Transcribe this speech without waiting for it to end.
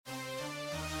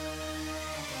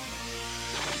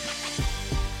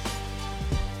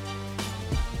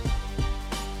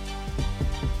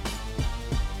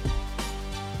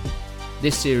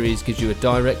This series gives you a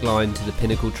direct line to the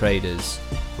Pinnacle traders.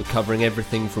 We're covering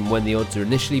everything from when the odds are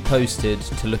initially posted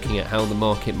to looking at how the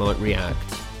market might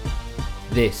react.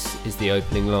 This is the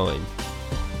opening line.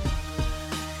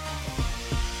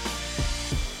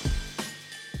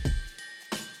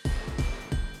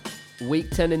 Week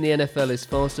 10 in the NFL is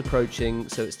fast approaching,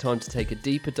 so it's time to take a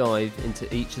deeper dive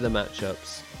into each of the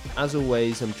matchups. As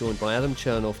always, I'm joined by Adam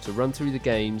Chernoff to run through the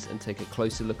games and take a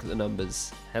closer look at the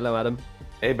numbers. Hello, Adam.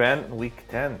 Hey, Ben. Week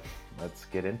 10. Let's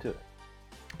get into it.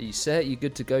 Are you set? You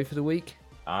good to go for the week?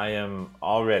 I am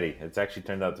all ready. It's actually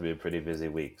turned out to be a pretty busy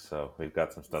week, so we've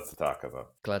got some stuff to talk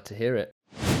about. Glad to hear it.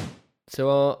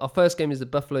 So our first game is the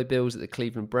Buffalo Bills at the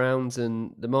Cleveland Browns,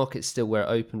 and the market's still where it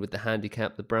opened with the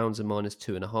handicap. The Browns are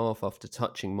 -2.5 after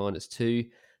touching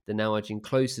 -2. They're now edging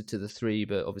closer to the 3,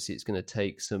 but obviously it's going to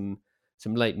take some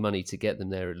late money to get them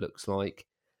there, it looks like.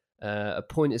 A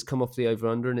point has come off the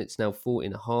over-under, and it's now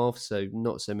 40.5, so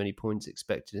not so many points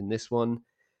expected in this one.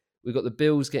 We've got the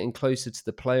Bills getting closer to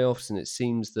the playoffs, and it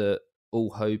seems that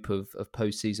all hope of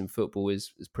postseason football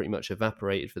is pretty much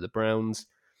evaporated for the Browns.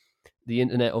 The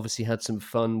internet obviously had some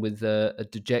fun with a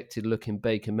dejected-looking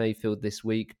Baker Mayfield this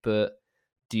week, but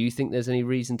do you think there's any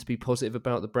reason to be positive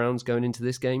about the Browns going into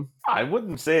this game? I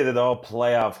wouldn't say that all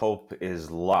playoff hope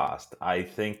is lost. I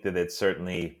think that it's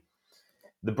certainly...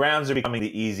 The Browns are becoming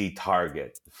the easy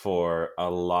target for a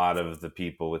lot of the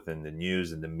people within the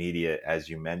news and the media, as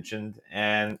you mentioned.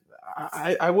 And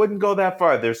I wouldn't go that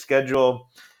far. Their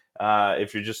schedule,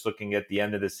 if you're just looking at the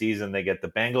end of the season, they get the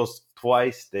Bengals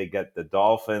twice. They get the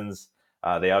Dolphins.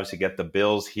 They obviously get the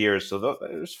Bills here. So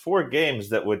there's 4 games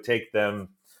that would take them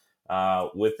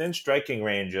within striking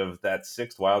range of that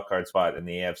 6th wildcard spot in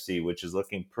the AFC, which is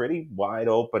looking pretty wide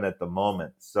open at the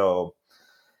moment. So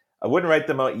I wouldn't write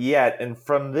them out yet. And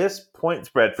from this point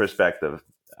spread perspective,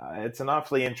 it's an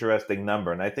awfully interesting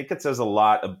number. And I think it says a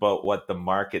lot about what the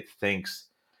market thinks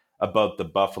about the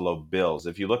Buffalo Bills.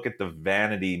 If you look at the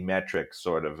vanity metrics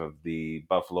sort of the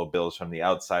Buffalo Bills from the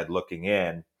outside looking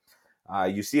in,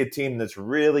 you see a team that's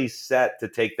really set to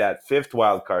take that 5th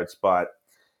wildcard spot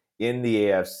in the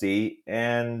AFC.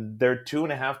 And they're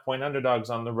 2.5-point underdogs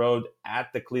on the road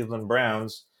at the Cleveland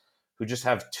Browns, who just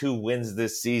have 2 wins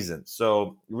this season.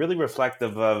 So really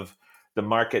reflective of the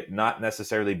market not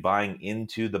necessarily buying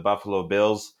into the Buffalo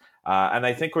Bills. And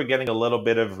I think we're getting a little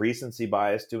bit of recency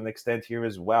bias to an extent here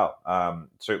as well.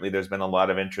 Certainly there's been a lot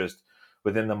of interest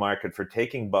within the market for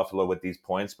taking Buffalo with these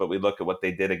points, but we look at what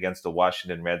they did against the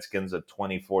Washington Redskins, a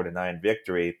 24-9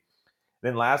 victory.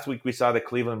 Then last week we saw the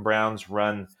Cleveland Browns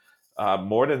run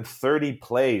more than 30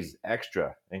 plays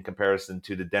extra in comparison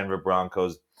to the Denver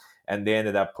Broncos, and they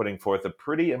ended up putting forth a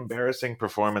pretty embarrassing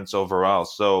performance overall.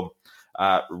 So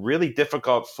really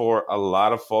difficult for a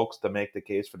lot of folks to make the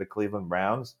case for the Cleveland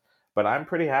Browns. But I'm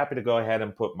pretty happy to go ahead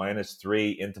and put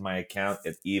 -3 into my account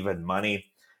at even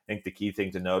money. I think the key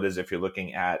thing to note is if you're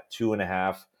looking at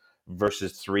 2.5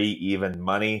 versus 3 even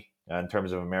money in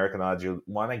terms of American odds, you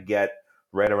want to get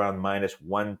right around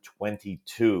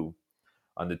 -122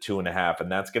 on the 2.5.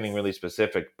 And that's getting really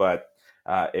specific. But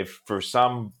if for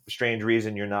some strange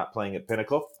reason you're not playing at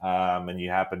Pinnacle and you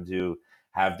happen to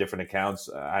have different accounts,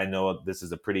 I know this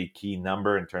is a pretty key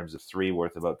number in terms of 3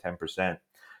 worth about 10%.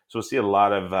 So we'll see a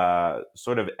lot of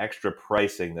sort of extra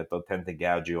pricing that they'll tend to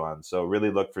gouge you on. So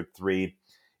really look for 3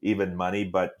 even money.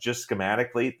 But just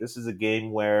schematically, this is a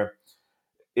game where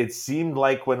it seemed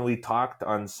like when we talked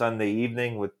on Sunday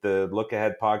evening with the Look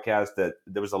Ahead podcast that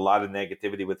there was a lot of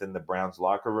negativity within the Browns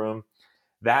locker room.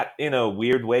 That, in a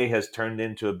weird way, has turned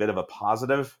into a bit of a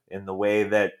positive in the way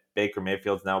that Baker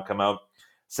Mayfield's now come out,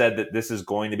 said that this is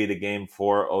going to be the game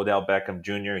for Odell Beckham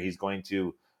Jr. He's going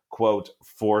to, quote,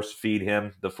 force feed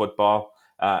him the football.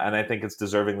 And I think it's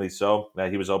deservingly so.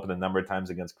 He was open a number of times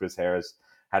against Chris Harris,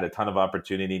 had a ton of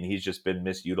opportunity, and he's just been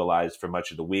misutilized for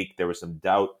much of the week. There was some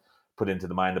doubt put into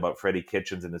the mind about Freddie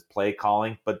Kitchens and his play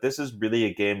calling. But this is really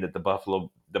a game that the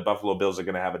Buffalo Bills are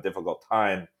going to have a difficult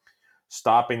time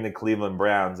stopping the Cleveland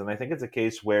Browns. And I think it's a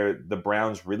case where the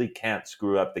Browns really can't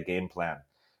screw up the game plan.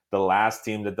 The last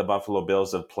team that the Buffalo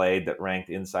Bills have played that ranked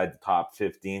inside the top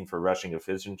 15 for rushing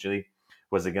efficiency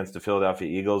was against the Philadelphia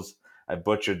Eagles. I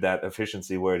butchered that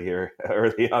efficiency word here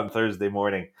early on Thursday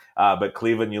morning. But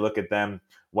Cleveland, you look at them,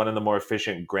 one of the more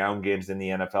efficient ground games in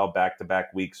the NFL,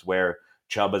 back-to-back weeks where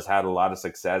Chubb has had a lot of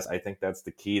success. I think that's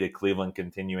the key to Cleveland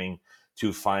continuing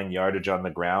to find yardage on the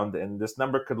ground. And this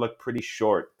number could look pretty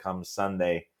short come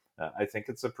Sunday. I think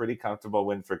it's a pretty comfortable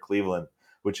win for Cleveland,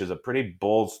 which is a pretty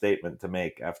bold statement to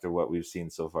make after what we've seen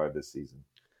so far this season.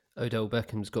 Odell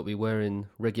Beckham's got to be wearing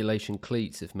regulation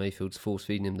cleats if Mayfield's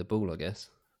force-feeding him the ball, I guess.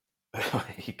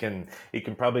 he can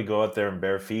probably go out there in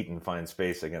bare feet and find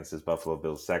space against this Buffalo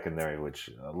Bills secondary, which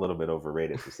a little bit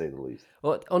overrated to say the least.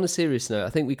 Well, on a serious note, I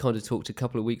think we kind of talked a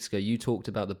couple of weeks ago. You talked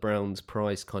about the Browns'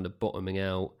 price kind of bottoming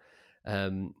out,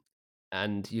 um,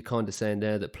 and you're kind of saying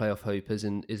there that playoff hope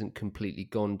isn't completely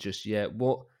gone just yet.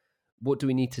 What do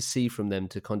we need to see from them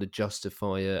to kind of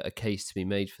justify a case to be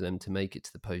made for them to make it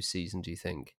to the postseason? Do you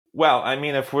think? Well, I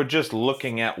mean, if we're just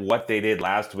looking at what they did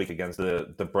last week against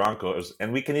the Broncos,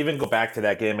 and we can even go back to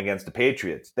that game against the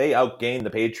Patriots, they outgained the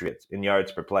Patriots in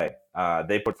yards per play.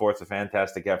 They put forth a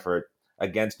fantastic effort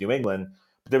against New England,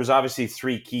 but there was obviously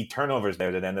three key turnovers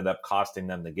there that ended up costing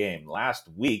them the game. Last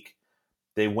week,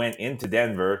 they went into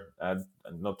Denver,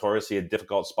 notoriously a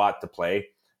difficult spot to play.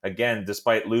 Again,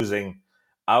 despite losing,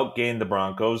 outgained the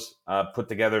Broncos, put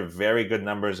together very good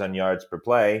numbers on yards per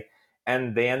play,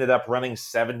 and they ended up running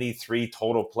 73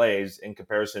 total plays in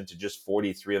comparison to just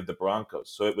 43 of the Broncos.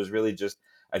 So it was really just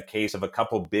a case of a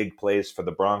couple big plays for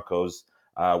the Broncos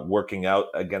working out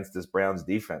against this Browns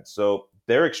defense. So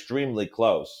they're extremely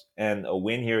close, and a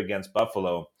win here against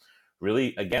Buffalo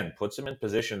really, again, puts them in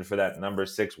position for that number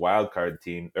 6 wildcard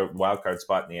team or wildcard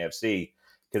spot in the AFC,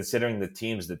 considering the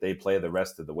teams that they play the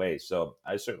rest of the way. So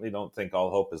I certainly don't think all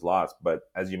hope is lost. But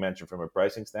as you mentioned, from a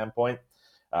pricing standpoint,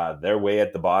 they're way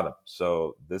at the bottom.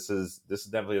 So this is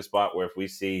definitely a spot where if we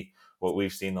see what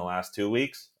we've seen the last 2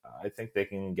 weeks, I think they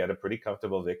can get a pretty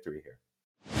comfortable victory here.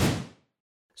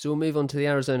 So we'll move on to the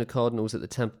Arizona Cardinals at the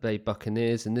Tampa Bay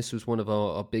Buccaneers, and this was one of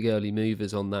our big early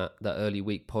movers on that early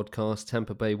week podcast.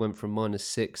 Tampa Bay went from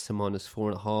 -6 to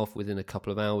 -4.5 within a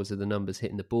couple of hours of the numbers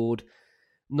hitting the board.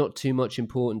 Not too much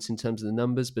importance in terms of the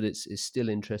numbers, but it's still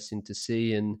interesting to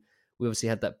see. And we obviously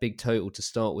had that big total to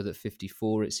start with at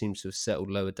 54. It seems to have settled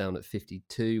lower down at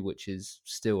 52, which is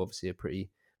still obviously a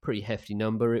pretty hefty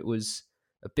number. It was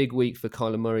a big week for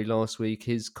Kyler Murray last week.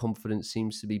 His confidence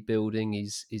seems to be building.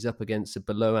 He's up against a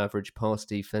below average pass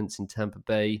defense in Tampa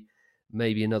Bay.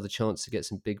 Maybe another chance to get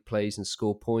some big plays and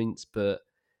score points, but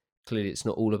clearly it's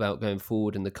not all about going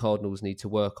forward, and the Cardinals need to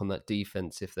work on that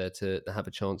defense if they're to have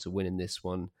a chance of winning this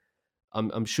one.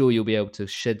 I'm sure you'll be able to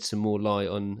shed some more light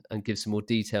on and give some more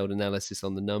detailed analysis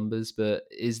on the numbers, but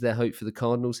is there hope for the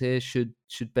Cardinals here? Should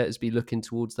bettors be looking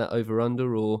towards that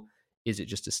over-under, or is it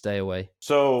just a stay away?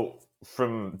 So,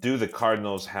 do the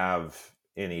Cardinals have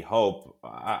any hope?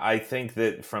 I think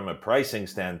that from a pricing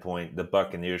standpoint, the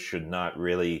Buccaneers should not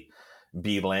really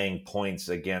be laying points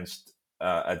against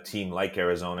a team like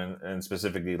Arizona, and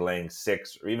specifically laying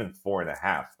 6 or even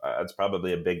 4.5. That's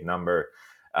probably a big number.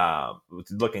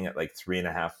 Looking at like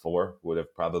 3.5, 4 would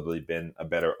have probably been a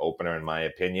better opener in my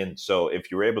opinion. So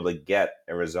if you're able to get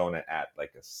Arizona at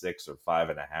like a 6 or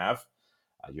 5.5,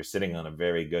 you're sitting on a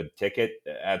very good ticket.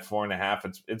 At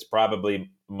 4.5, it's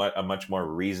probably a much more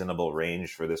reasonable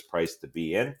range for this price to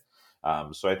be in.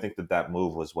 So I think that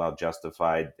move was well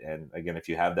justified. And again, if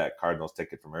you have that Cardinals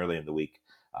ticket from early in the week,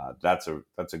 that's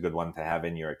a good one to have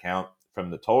in your account.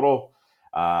 From the total,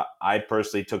 I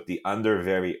personally took the under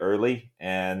very early,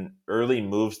 and early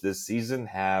moves this season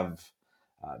have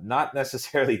not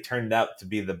necessarily turned out to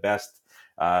be the best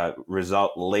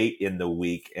result late in the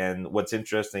week. And what's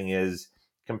interesting is,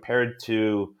 compared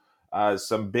to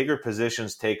some bigger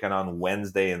positions taken on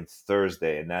Wednesday and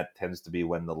Thursday, and that tends to be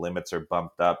when the limits are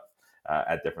bumped up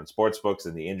at different sports books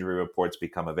and the injury reports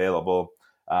become available.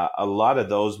 A lot of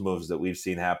those moves that we've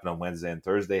seen happen on Wednesday and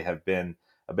Thursday have been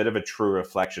a bit of a true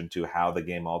reflection to how the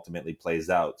game ultimately plays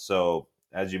out. So,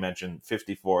 as you mentioned,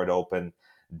 54 at open,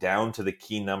 down to the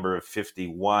key number of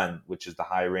 51, which is the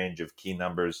high range of key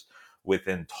numbers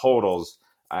within totals.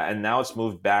 And now it's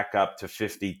moved back up to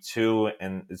 52,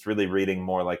 and it's really reading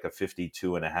more like a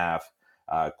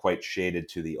 52.5, quite shaded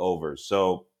to the over.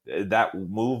 So that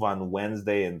move on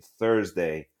Wednesday and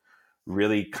Thursday,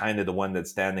 really kind of the one that's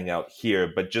standing out here,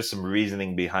 but just some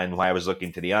reasoning behind why I was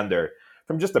looking to the under.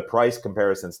 From just a price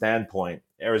comparison standpoint,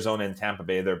 Arizona and Tampa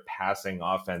Bay, their passing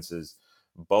offenses,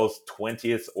 both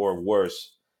 20th or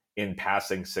worse in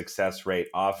passing success rate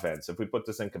offense. If we put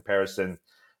this in comparison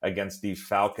against the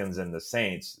Falcons and the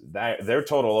Saints, their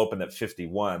total opened at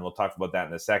 51. We'll talk about that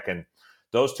in a second.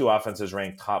 Those two offenses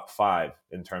rank top 5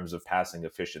 in terms of passing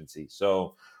efficiency.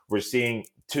 So we're seeing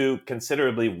two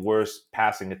considerably worse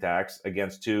passing attacks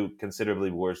against two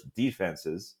considerably worse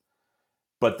defenses,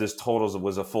 but this totals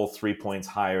was a full 3 points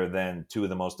higher than two of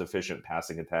the most efficient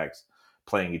passing attacks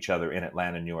playing each other in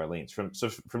Atlanta and New Orleans.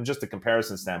 From just a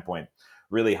comparison standpoint,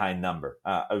 really high number.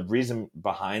 A reason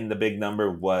behind the big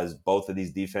number was both of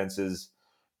these defenses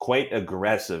quite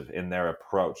aggressive in their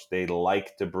approach. They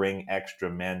like to bring extra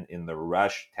men in the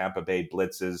rush. Tampa Bay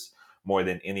blitzes more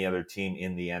than any other team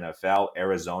in the NFL.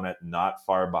 Arizona not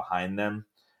far behind them.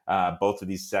 Both of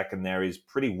these secondaries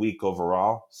pretty weak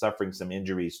overall, suffering some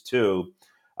injuries too.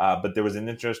 But there was an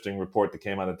interesting report that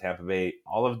came out of Tampa Bay.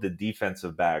 All of the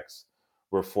defensive backs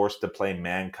were forced to play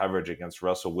man coverage against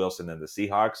Russell Wilson and the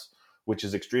Seahawks, which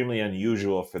is extremely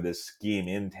unusual for this scheme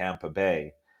in Tampa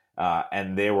Bay.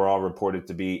 And they were all reported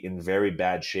to be in very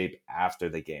bad shape after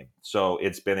the game. So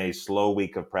it's been a slow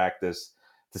week of practice,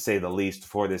 to say the least,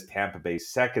 for this Tampa Bay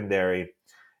secondary.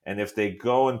 And if they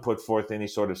go and put forth any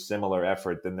sort of similar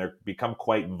effort, then they're become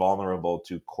quite vulnerable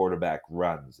to quarterback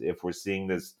runs. If we're seeing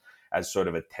this as sort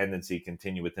of a tendency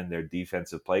continue within their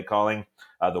defensive play calling,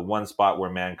 the one spot where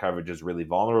man coverage is really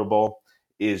vulnerable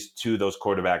is to those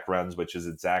quarterback runs, which is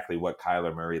exactly what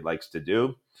Kyler Murray likes to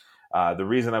do. The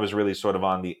reason I was really sort of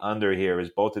on the under here is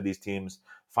both of these teams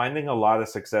finding a lot of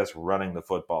success running the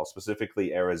football,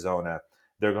 specifically Arizona.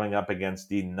 They're going up against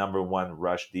the number one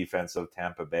rush defense of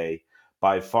Tampa Bay,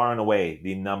 by far and away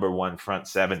the number one front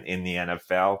seven in the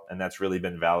NFL, and that's really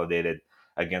been validated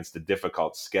against a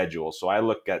difficult schedule. So I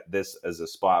look at this as a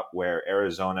spot where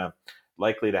Arizona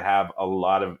likely to have a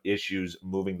lot of issues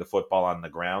moving the football on the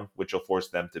ground, which will force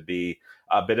them to be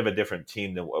a bit of a different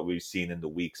team than what we've seen in the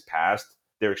weeks past.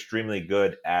 They're extremely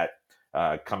good at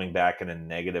coming back in a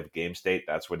negative game state.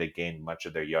 That's where they gain much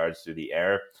of their yards through the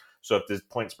air. So if this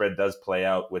point spread does play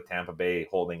out with Tampa Bay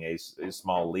holding a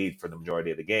small lead for the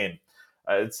majority of the game,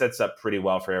 it sets up pretty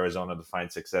well for Arizona to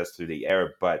find success through the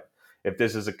air. But if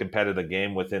this is a competitive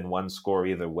game within one score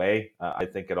either way, I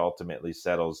think it ultimately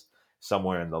settles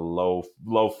somewhere in the low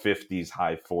 50s,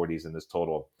 high 40s, and this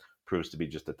total proves to be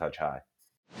just a touch high.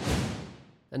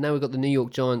 And now we've got the New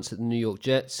York Giants at the New York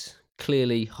Jets.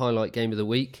 Clearly, highlight game of the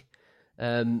week.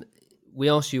 We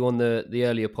asked you on the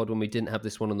earlier pod when we didn't have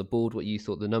this one on the board what you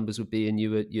thought the numbers would be, and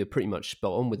you were pretty much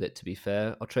spot on with it, to be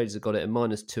fair. Our traders have got it at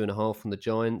 -2.5 from the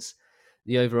Giants.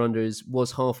 The over-under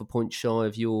was half a point shy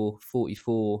of your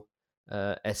 44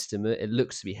 estimate. It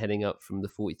looks to be heading up from the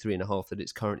 43.5 that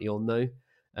it's currently on, though.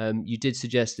 You did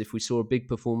suggest if we saw a big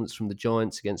performance from the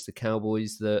Giants against the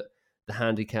Cowboys that the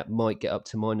handicap might get up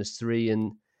to -3.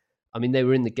 And I mean, they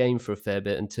were in the game for a fair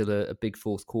bit until a big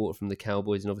fourth quarter from the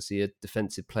Cowboys, and obviously a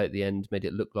defensive play at the end made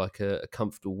it look like a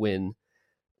comfortable win.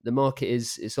 The market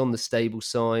is on the stable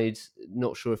side.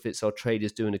 Not sure if it's our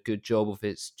traders doing a good job or if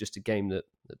it's just a game that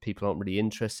people aren't really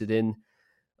interested in.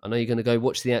 I know you're going to go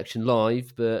watch the action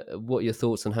live, but what are your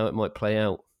thoughts on how it might play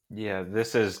out? Yeah,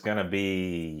 this is going to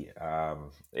be,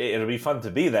 it'll be fun to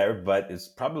be there, but it's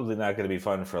probably not going to be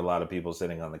fun for a lot of people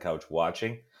sitting on the couch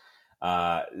watching.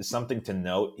 Something to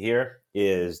note here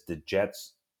is the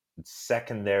Jets'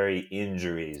 secondary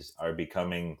injuries are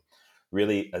becoming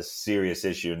really a serious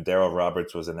issue. And Darryl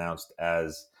Roberts was announced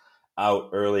as out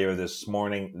earlier this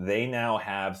morning. They now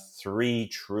have 3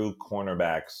 true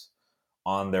cornerbacks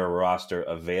on their roster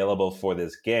available for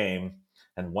this game,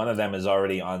 and one of them is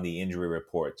already on the injury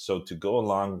report. So to go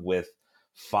along with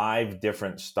 5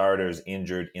 different starters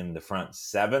injured in the front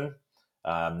 7,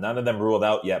 none of them ruled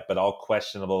out yet, but all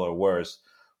questionable or worse,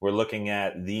 we're looking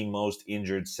at the most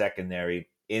injured secondary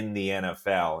in the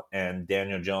NFL, and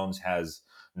Daniel Jones has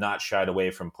not shied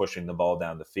away from pushing the ball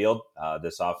down the field.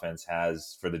 This offense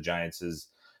has, for the Giants, has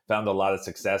found a lot of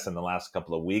success in the last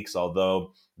couple of weeks,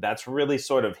 although that's really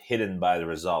sort of hidden by the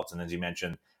results. And as you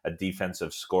mentioned, a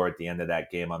defensive score at the end of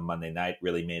that game on Monday night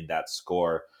really made that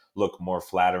score look more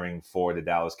flattering for the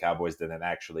Dallas Cowboys than it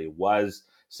actually was.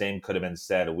 Same could have been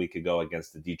said a week ago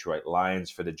against the Detroit Lions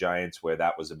for the Giants, where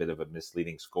that was a bit of a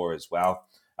misleading score as well.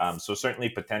 So certainly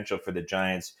potential for the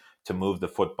Giants to move the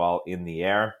football in the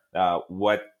air.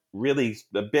 What really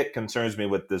a bit concerns me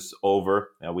with this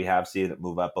over, we have seen it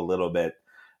move up a little bit.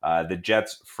 The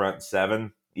Jets front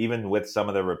 7, even with some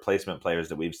of the replacement players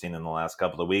that we've seen in the last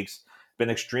couple of weeks, been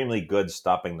extremely good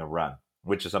stopping the run,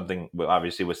 which is something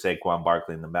obviously with Saquon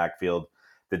Barkley in the backfield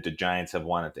that the Giants have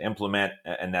wanted to implement,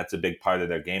 and that's a big part of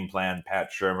their game plan.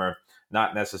 Pat Shurmur,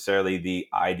 not necessarily the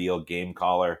ideal game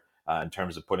caller in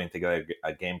terms of putting together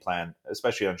a game plan,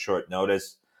 especially on short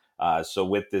notice. So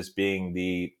with this being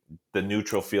the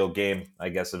neutral field game, I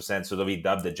guess, of sense, it'll be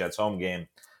dubbed the Jets home game,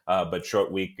 but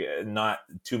short week, not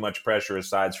too much pressure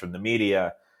aside from the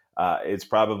media. It's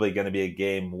probably going to be a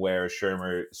game where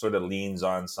Shurmur sort of leans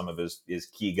on some of his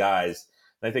key guys.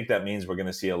 And I think that means we're going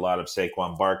to see a lot of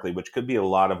Saquon Barkley, which could be a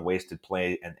lot of wasted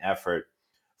play and effort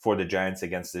for the Giants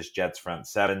against this Jets front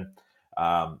 7.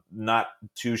 Not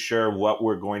too sure what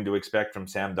we're going to expect from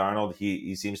Sam Darnold.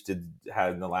 He seems to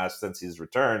have, in the last, since his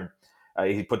return,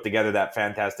 he put together that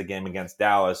fantastic game against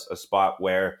Dallas, a spot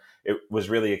where it was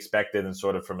really expected and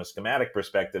sort of from a schematic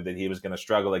perspective that he was going to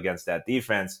struggle against that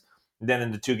defense. And then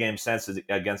in the 2 games since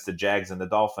against the Jags and the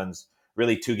Dolphins,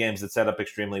 really 2 games that set up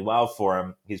extremely well for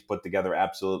him, he's put together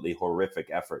absolutely horrific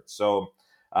efforts. So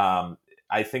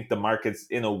I think the market's,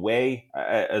 in a way,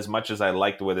 as much as I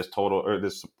liked the way this total or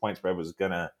this point spread was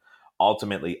going to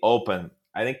ultimately open,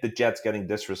 I think the Jets getting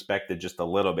disrespected just a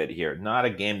little bit here. Not a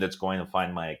game that's going to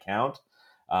find my account.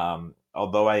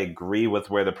 Although I agree with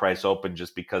where the price opened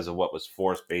just because of what was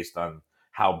forced based on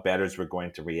how bettors were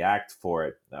going to react for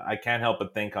it. I can't help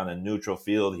but think on a neutral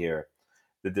field here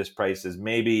that this price is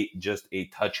maybe just a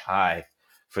touch high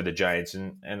for the Giants.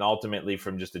 And ultimately,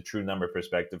 from just a true number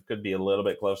perspective, could be a little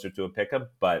bit closer to a pick-em,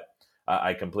 but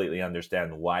I completely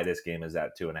understand why this game is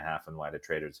at 2.5 and why the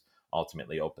traders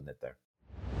ultimately opened it there.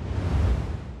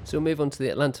 So we'll move on to the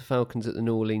Atlanta Falcons at the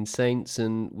New Orleans Saints,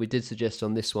 and we did suggest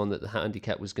on this one that the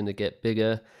handicap was going to get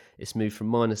bigger. It's moved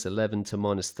from -11 to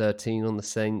 -13 on the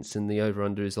Saints, and the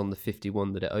over-under is on the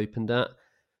 51 that it opened at.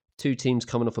 Two teams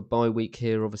coming off a bye week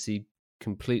here, obviously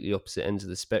completely opposite ends of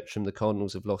the spectrum. The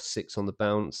Cardinals have lost 6 on the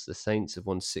bounce. The Saints have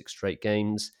won 6 straight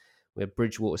games. We had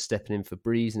Bridgewater stepping in for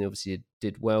Breeze, and obviously it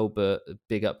did well, but a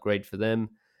big upgrade for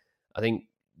them. I think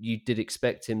you did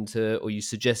expect him to, or you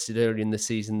suggested early in the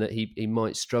season that he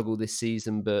might struggle this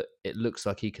season, but it looks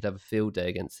like he could have a field day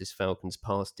against this Falcons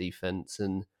pass defense,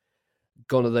 and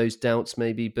gone are those doubts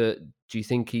maybe, but do you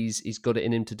think he's got it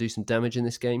in him to do some damage in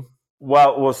this game?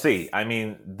 Well, we'll see. I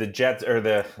mean, the Jets, or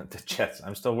the Jets,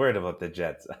 I'm still worried about the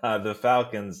Jets. The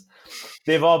Falcons,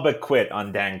 they've all but quit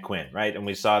on Dan Quinn, right? And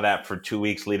we saw that for 2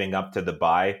 weeks leading up to the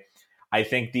bye. I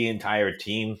think the entire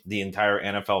team, the entire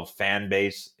NFL fan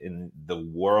base in the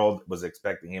world was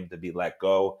expecting him to be let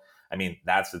go. I mean,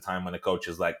 that's the time when a coach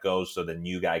is let go, so the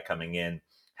new guy coming in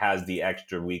has the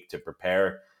extra week to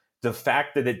prepare. The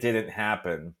fact that it didn't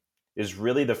happen is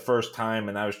really the first time,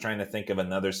 and I was trying to think of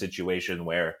another situation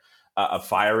where a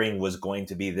firing was going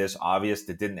to be this obvious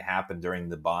that didn't happen during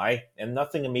the bye, and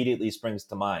nothing immediately springs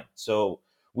to mind. So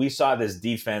we saw this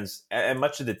defense, and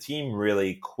much of the team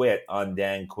really quit on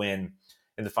Dan Quinn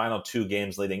in the final 2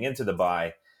 games leading into the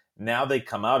bye. Now they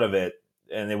come out of it,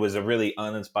 and it was a really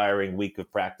uninspiring week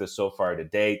of practice so far to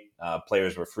date.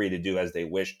 Players were free to do as they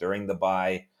wished during the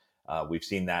bye. We've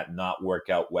seen that not work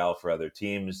out well for other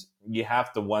teams. You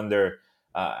have to wonder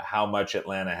how much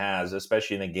Atlanta has,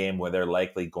 especially in a game where they're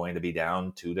likely going to be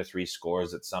down 2 to 3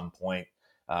 scores at some point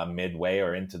midway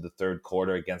or into the third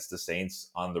quarter against the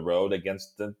Saints on the road,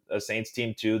 against a Saints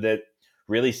team too that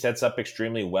really sets up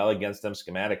extremely well against them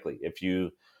schematically. If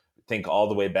you think all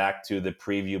the way back to the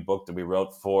preview book that we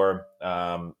wrote for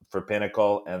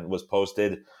Pinnacle and was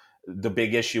posted, the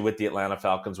big issue with the Atlanta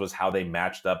Falcons was how they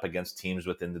matched up against teams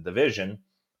within the division,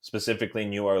 specifically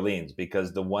New Orleans,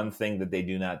 because the one thing that they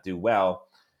do not do well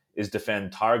is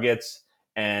defend targets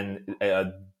and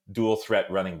dual threat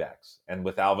running backs. And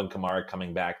with Alvin Kamara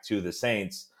coming back to the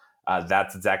Saints,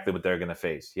 that's exactly what they're going to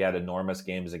face. He had enormous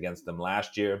games against them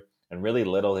last year, and really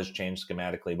little has changed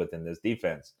schematically within this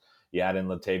defense. You add in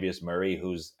Latavius Murray,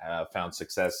 who's found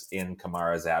success in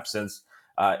Kamara's absence.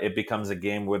 It becomes a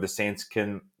game where the Saints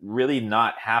can really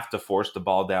not have to force the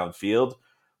ball downfield,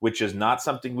 which is not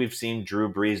something we've seen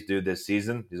Drew Brees do this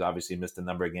season. He's obviously missed a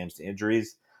number of games to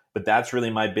injuries, but that's really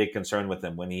my big concern with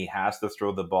him. When he has to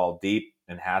throw the ball deep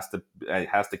and has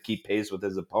to keep pace with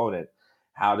his opponent,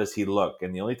 how does he look?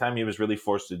 And the only time he was really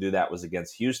forced to do that was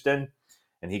against Houston,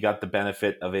 and he got the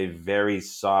benefit of a very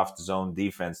soft zone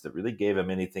defense that really gave him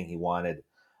anything he wanted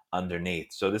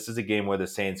underneath. So this is a game where the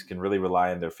Saints can really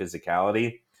rely on their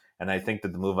physicality, and I think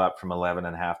that the move up from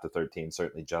 11.5 to 13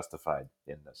 certainly justified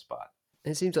in this spot.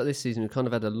 It seems like this season we've kind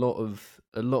of had a lot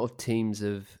of teams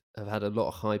have had a lot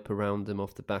of hype around them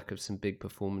off the back of some big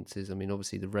performances. I mean,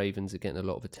 obviously the Ravens are getting a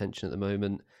lot of attention at the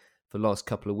moment. For the last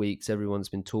couple of weeks, everyone's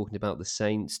been talking about the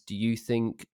Saints. Do you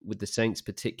think, with the Saints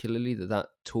particularly, that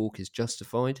talk is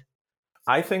justified?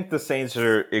 I think the Saints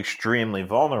are extremely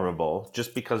vulnerable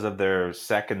just because of their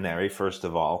secondary, first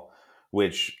of all,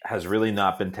 which has really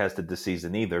not been tested this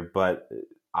season either. But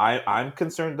I'm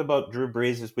concerned about Drew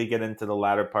Brees as we get into the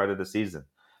latter part of the season.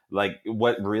 Like,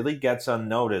 what really gets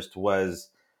unnoticed was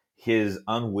his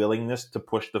unwillingness to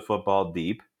push the football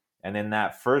deep. And in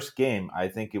that first game, I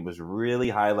think it was really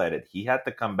highlighted. He had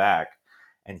to come back,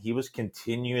 and he was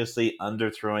continuously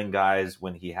underthrowing guys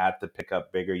when he had to pick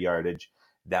up bigger yardage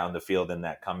down the field in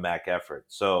that comeback effort.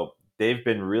 So they've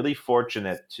been really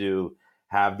fortunate to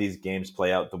have these games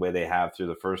play out the way they have through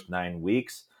the first 9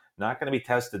 weeks. Not going to be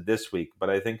tested this week,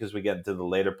 but I think as we get into the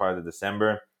later part of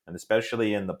December, and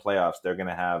especially in the playoffs, they're going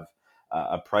to have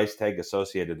a price tag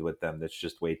associated with them that's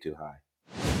just way too high.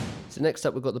 So next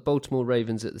up, we've got the Baltimore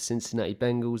Ravens at the Cincinnati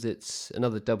Bengals. It's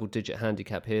another double-digit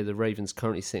handicap here. The Ravens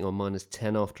currently sitting on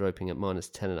 -10 after opening at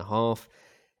 -10.5.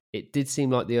 It did seem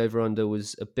like the over-under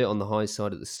was a bit on the high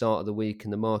side at the start of the week,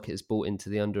 and the market has bought into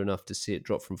the under enough to see it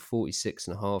drop from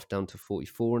 46.5 down to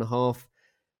 44.5.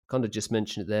 Kind of just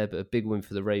mentioned it there, but a big win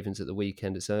for the Ravens at the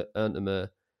weekend. It's earned them a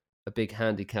big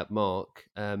handicap mark.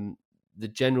 The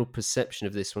general perception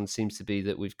of this one seems to be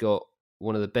that we've got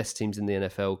one of the best teams in the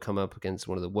NFL come up against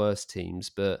one of the worst teams,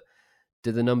 but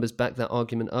do the numbers back that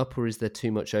argument up, or is there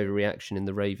too much overreaction in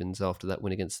the Ravens after that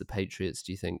win against the Patriots,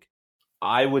 do you think?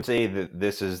 I would say that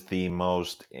this is the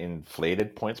most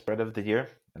inflated point spread of the year,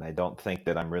 and I don't think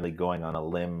that I'm really going on a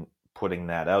limb putting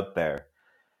that out there.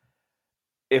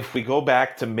 If we go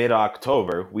back to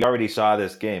mid-October, we already saw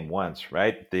this game once,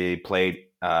 right? They played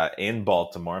in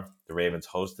Baltimore. The Ravens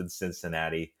hosted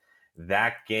Cincinnati.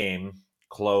 That game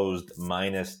closed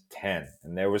 -10,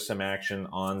 and there was some action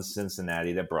on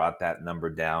Cincinnati that brought that number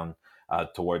down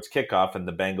towards kickoff, and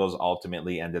the Bengals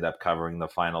ultimately ended up covering the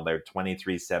final there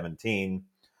 23-17,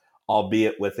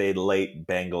 albeit with a late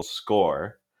Bengals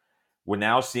score. We're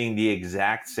now seeing the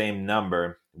exact same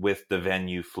number with the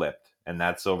venue flipped, and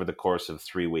that's over the course of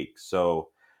 3 weeks. So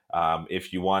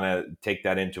if you want to take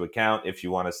that into account, if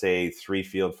you want to say 3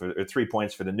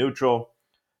 points for the neutral,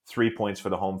 3 points for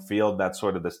the home field, that's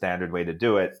sort of the standard way to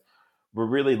do it. We're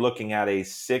really looking at a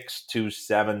 6 to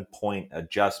 7 point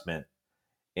adjustment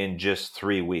in just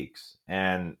 3 weeks.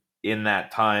 And in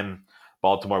that time,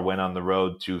 Baltimore went on the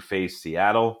road to face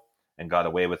Seattle and got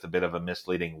away with a bit of a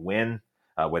misleading win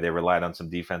where they relied on some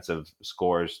defensive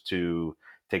scores to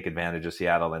take advantage of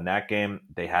Seattle in that game.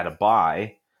 They had a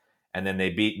bye, and then they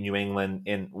beat New England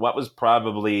in what was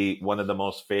probably one of the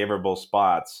most favorable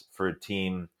spots for a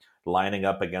team lining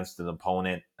up against an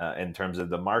opponent in terms of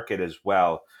the market as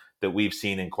well that we've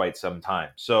seen in quite some time.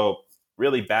 So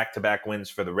really back-to-back wins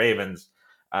for the Ravens.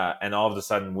 And all of a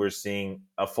sudden, we're seeing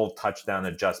a full touchdown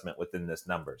adjustment within this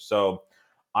number. So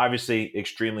obviously,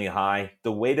 extremely high.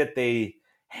 The way that they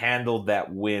handled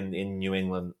that win in New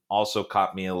England also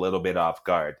caught me a little bit off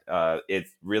guard. It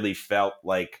really felt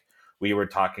like we were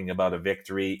talking about a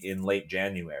victory in late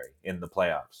January in the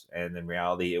playoffs. And in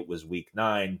reality, it was week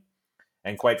 9.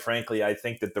 And quite frankly, I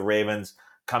think that the Ravens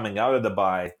coming out of the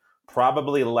bye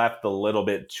probably left a little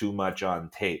bit too much on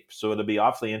tape. So it'll be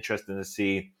awfully interesting to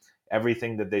see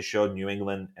everything that they showed New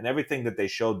England and everything that they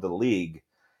showed the league,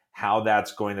 how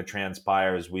that's going to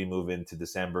transpire as we move into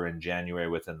December and January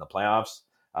within the playoffs.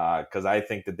 Because I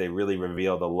think that they really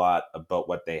revealed a lot about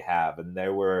what they have. And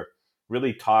there were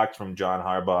really talks from John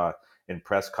Harbaugh in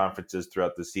press conferences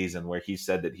throughout the season where he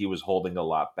said that he was holding a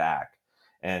lot back.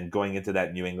 And going into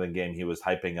that New England game, he was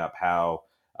hyping up how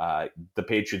the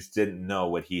Patriots didn't know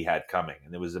what he had coming.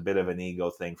 And it was a bit of an ego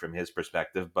thing from his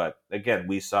perspective. But again,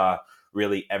 we saw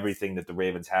really everything that the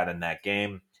Ravens had in that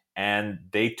game, and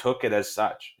they took it as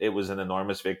such. It was an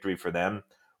enormous victory for them,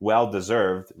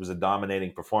 well-deserved. It was a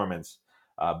dominating performance,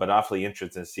 but awfully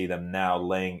interesting to see them now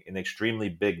laying an extremely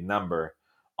big number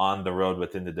on the road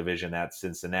within the division at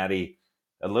Cincinnati.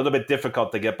 A little bit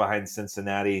difficult to get behind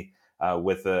Cincinnati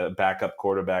with a backup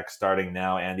quarterback starting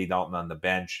now, Andy Dalton on the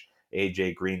bench,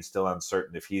 AJ Green still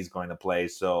uncertain if he's going to play.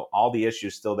 So all the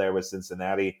issues still there with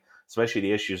Cincinnati, especially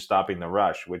the issue stopping the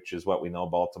rush, which is what we know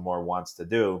Baltimore wants to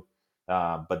do.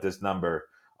 But this number,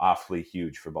 awfully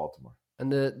huge for Baltimore.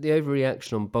 And the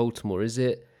overreaction on Baltimore, is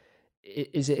it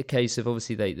a case of,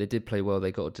 obviously they did play well,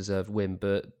 they got a deserved win,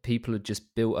 but people had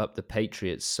just built up the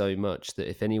Patriots so much that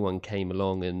if anyone came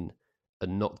along and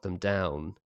knocked them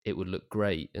down, it would look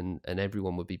great and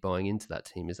everyone would be buying into that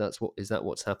team. Is that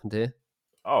what's happened here?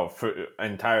 Oh,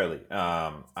 entirely.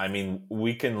 I mean,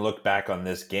 we can look back on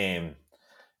this game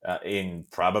in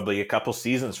probably a couple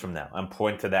seasons from now and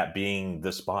point to that being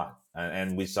the spot.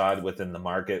 And we saw it within the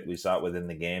market. We saw it within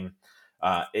the game.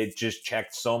 It just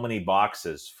checked so many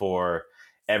boxes for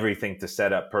everything to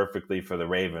set up perfectly for the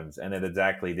Ravens. And it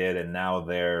exactly did. And now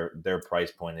their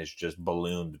price point is just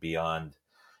ballooned beyond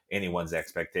anyone's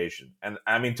expectation. And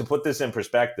I mean, to put this in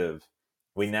perspective,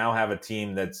 we now have a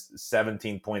team that's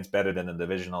 17 points better than a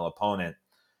divisional opponent.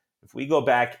 If we go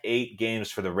back 8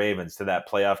 games for the Ravens to that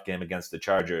playoff game against the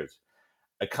Chargers,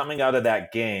 coming out of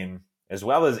that game, as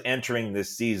well as entering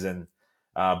this season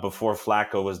before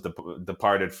Flacco was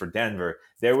departed for Denver,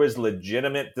 there was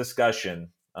legitimate discussion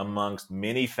amongst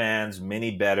many fans,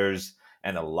 many bettors,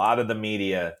 and a lot of the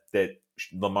media that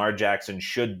Lamar Jackson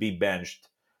should be benched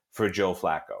for Joe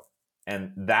Flacco.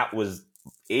 And that was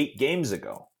 8 games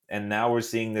ago. And now we're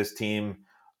seeing this team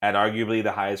at arguably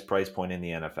the highest price point in the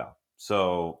NFL.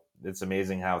 So it's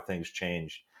amazing how things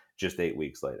change just 8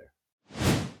 weeks later.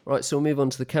 Right, so we'll move on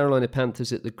to the Carolina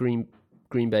Panthers at the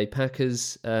Green Bay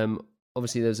Packers.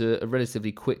 Obviously, there's a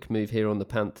relatively quick move here on the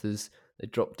Panthers. They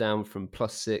dropped down from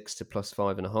 +6 to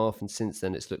 +5.5, and since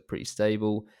then it's looked pretty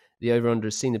stable. The over/under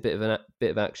has seen a bit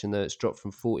of action though. It's dropped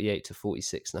from 48 to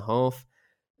 46.5.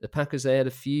 The Packers, they had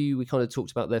a few. We kind of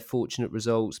talked about their fortunate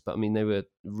results, but I mean they were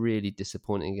really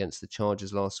disappointing against the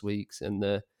Chargers last week, and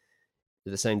at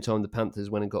the same time, the Panthers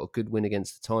went and got a good win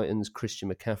against the Titans.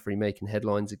 Christian McCaffrey making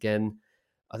headlines again.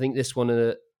 I think this one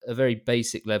at a very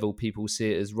basic level, people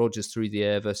see it as Rodgers through the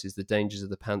air versus the dangers of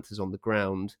the Panthers on the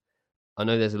ground. I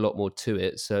know there's a lot more to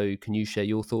it, so can you share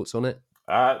your thoughts on it?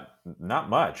 Not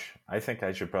much. I think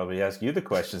I should probably ask you the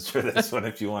questions for this one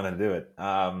if you want to do it.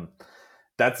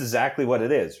 That's exactly what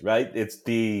it is, right?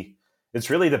 It's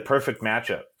really the perfect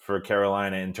matchup for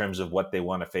Carolina in terms of what they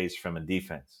want to face from a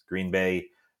defense. Green Bay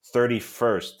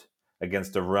 31st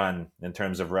against the run in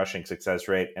terms of rushing success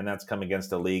rate, and that's come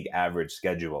against a league average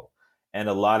schedule. And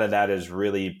a lot of that is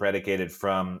really predicated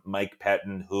from Mike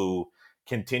Pettin, who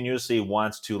continuously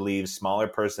wants to leave smaller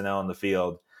personnel in the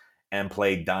field and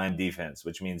play dime defense,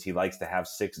 which means he likes to have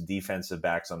 6 defensive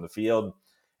backs on the field.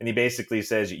 And he basically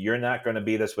says, you're not going to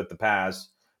beat us with the pass,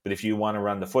 but if you want to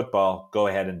run the football, go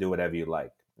ahead and do whatever you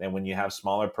like. And when you have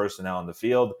smaller personnel on the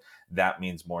field, that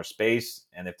means more space.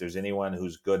 And if there's anyone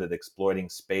who's good at exploiting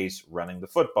space running the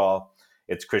football,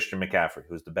 it's Christian McCaffrey,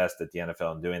 who's the best at the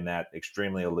NFL in doing that.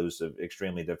 Extremely elusive,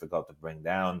 extremely difficult to bring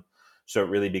down. So it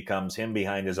really becomes him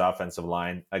behind his offensive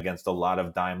line against a lot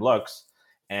of dime looks.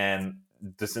 And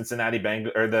the Cincinnati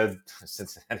Bengals,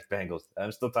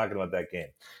 I'm still talking about that game.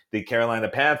 The Carolina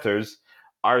Panthers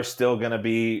are still going to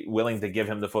be willing to give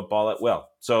him the football at will.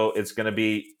 So it's going to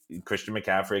be Christian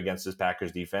McCaffrey against this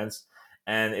Packers defense.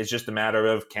 And it's just a matter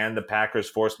of, can the Packers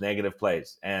force negative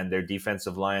plays? And their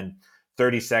defensive line,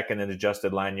 32nd in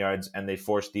adjusted line yards, and they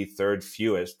forced the 3rd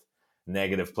fewest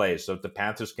negative plays. So if the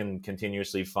Panthers can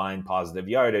continuously find positive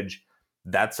yardage,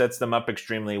 that sets them up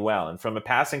extremely well. And from a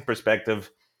passing perspective,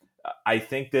 I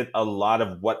think that a lot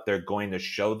of what they're going to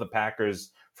show the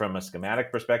Packers from a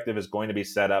schematic perspective is going to be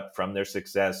set up from their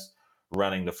success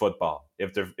running the football.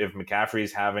 If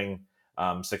McCaffrey's having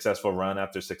successful run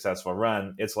after successful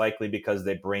run, it's likely because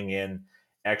they bring in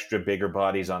extra bigger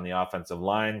bodies on the offensive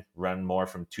line, run more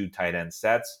from 2 tight end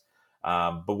sets.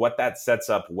 But what that sets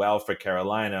up well for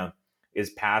Carolina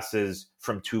is passes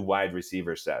from 2 wide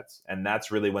receiver sets. And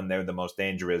that's really when they're the most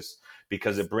dangerous,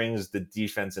 because it brings the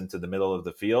defense into the middle of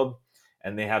the field.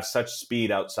 And they have such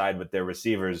speed outside with their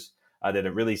receivers that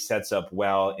it really sets up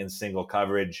well in single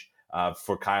coverage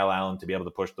for Kyle Allen to be able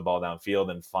to push the ball downfield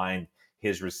and find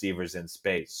his receivers in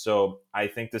space. So I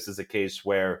think this is a case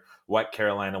where what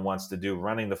Carolina wants to do,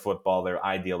 running the football, their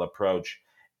ideal approach,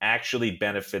 actually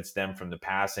benefits them from the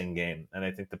passing game. And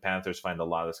I think the Panthers find a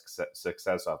lot of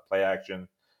success off play action.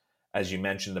 As you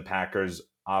mentioned, the Packers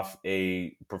off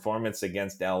a performance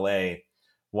against LA,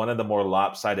 one of the more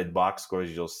lopsided box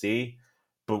scores you'll see,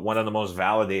 but one of the most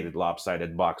validated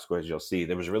lopsided box scores you'll see.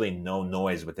 There was really no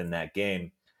noise within that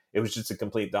game. It was just a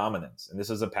complete dominance. And this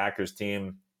is a Packers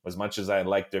team, as much as I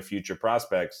like their future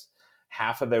prospects,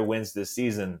 half of their wins this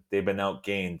season, they've been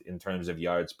outgained in terms of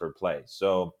yards per play.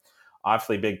 So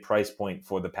awfully big price point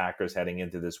for the Packers heading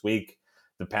into this week.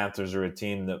 The Panthers are a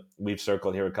team that we've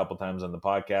circled here a couple times on the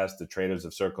podcast. The traders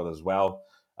have circled as well.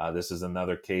 This is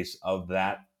another case of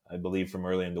that, I believe, from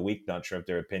early in the week. Not sure if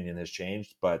their opinion has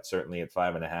changed, but certainly at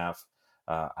 5.5,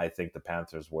 I think the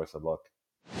Panthers worth a look.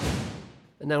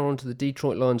 And now we're on to the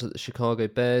Detroit Lions at the Chicago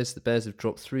Bears. The Bears have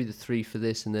dropped through the 3 for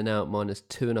this, and they're now at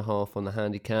 -2.5 on the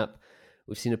handicap.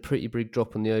 We've seen a pretty big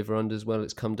drop on the over-under as well.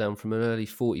 It's come down from an early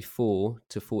 44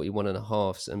 to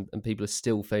 41.5, and people are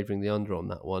still favouring the under on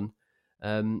that one.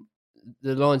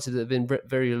 The Lions have been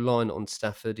very reliant on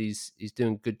Stafford. He's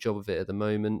doing a good job of it at the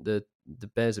moment. The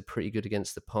Bears are pretty good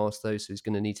against the pass, though, so he's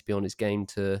going to need to be on his game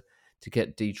to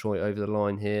get Detroit over the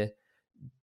line here.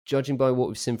 Judging by what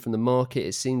we've seen from the market,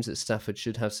 it seems that Stafford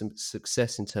should have some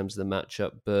success in terms of the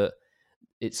matchup, but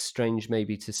it's strange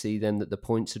maybe to see then that the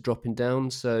points are dropping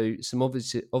down. So some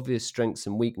obvious strengths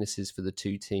and weaknesses for the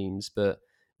two teams, but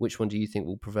which one do you think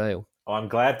will prevail? Oh, I'm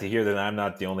glad to hear that I'm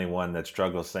not the only one that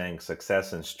struggles saying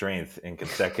success and strength in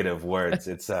consecutive words.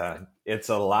 It's a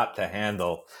lot to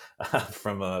handle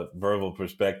from a verbal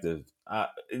perspective.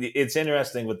 It's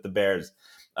interesting with the Bears.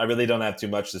 I really don't have too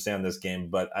much to say on this game,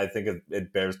 but I think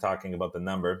it bears talking about the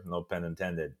number, no pun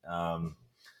intended.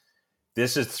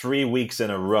 This is 3 weeks in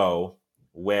a row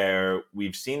where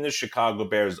we've seen the Chicago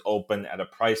Bears open at a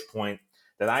price point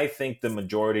that I think the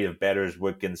majority of bettors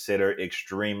would consider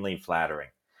extremely flattering.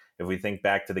 If we think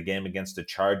back to the game against the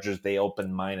Chargers, they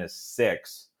opened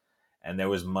 -6, and there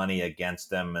was money against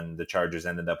them, and the Chargers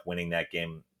ended up winning that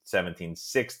game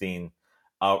 17-16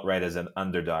 outright as an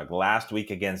underdog. Last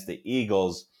week against the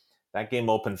Eagles, That game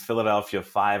opened Philadelphia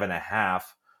 5.5,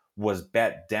 was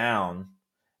bet down,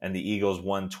 and the Eagles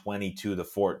won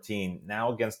 22-14.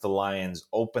 Now against the Lions,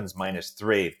 opens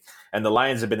 -3. And the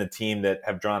Lions have been a team that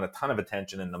have drawn a ton of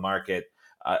attention in the market,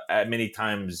 at many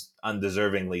times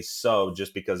undeservingly so,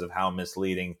 just because of how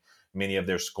misleading many of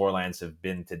their scorelines have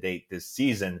been to date this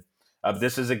season.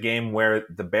 This is a game where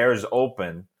the Bears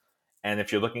open, and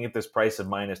if you're looking at this price of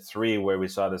 -3, where we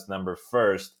saw this number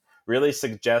first, really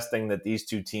suggesting that these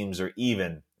two teams are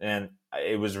even. And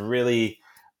it was really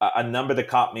a number that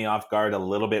caught me off guard a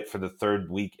little bit for the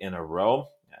third week in a row.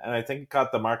 And I think it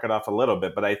caught the market off a little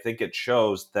bit, but I think it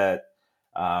shows that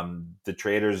the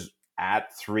traders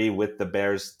at 3 with the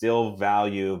Bears still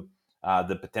value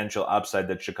the potential upside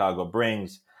that Chicago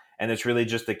brings. And it's really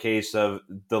just a case of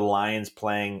the Lions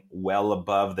playing well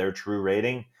above their true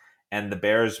rating, and the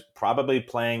Bears probably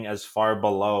playing as far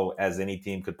below as any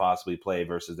team could possibly play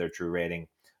versus their true rating.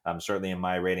 Certainly in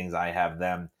my ratings, I have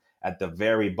them at the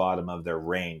very bottom of their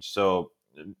range. So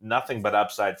nothing but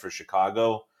upside for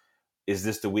Chicago. Is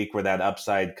this the week where that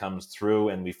upside comes through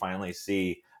and we finally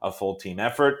see a full team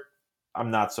effort?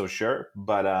 I'm not so sure,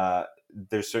 but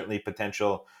there's certainly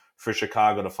potential for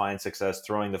Chicago to find success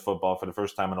throwing the football for the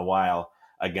first time in a while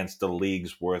against the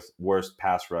league's worst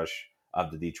pass rush of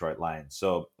the Detroit Lions.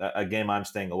 So a game I'm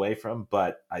staying away from,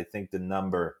 but I think the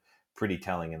number pretty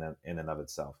telling in and of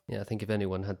itself. Yeah, I think if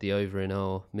anyone had the over in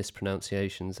our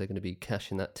mispronunciations, they're going to be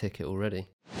cashing that ticket already.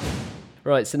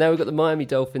 Right, so now we've got the Miami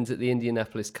Dolphins at the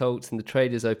Indianapolis Colts, and the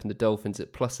traders opened the Dolphins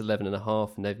at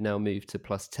 +11.5, and they've now moved to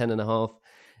 +10.5.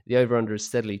 The over-under has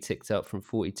steadily ticked up from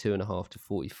 42.5 to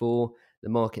 44. The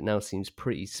market now seems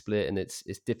pretty split, and it's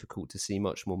difficult to see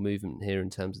much more movement here in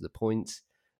terms of the points.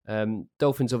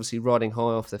 Dolphins obviously riding high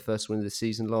off their first win of the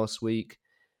season last week.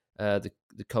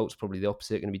 The Colts probably the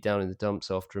opposite, going to be down in the dumps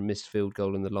after a missed field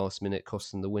goal in the last minute,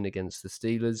 costing the win against the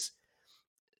Steelers.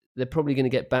 They're probably going to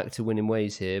get back to winning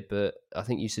ways here, but I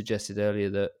think you suggested earlier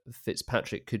that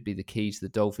Fitzpatrick could be the key to the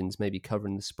Dolphins maybe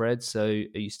covering the spread. So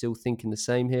are you still thinking the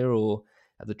same here, or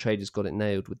have the traders got it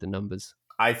nailed with the numbers?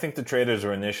 I think the traders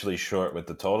were initially short with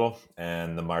the total,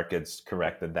 and the market's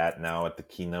corrected that now at the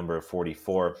key number of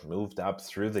 44, moved up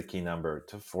through the key number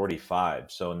to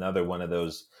 45. So another one of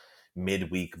those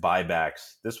midweek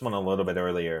buybacks. This one a little bit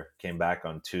earlier, came back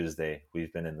on Tuesday.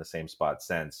 We've been in the same spot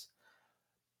since.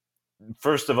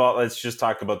 First of all, let's just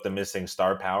talk about the missing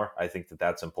star power. I think that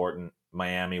that's important.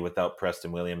 Miami without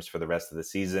Preston Williams for the rest of the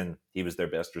season. He was their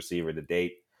best receiver to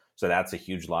date. So that's a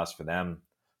huge loss for them.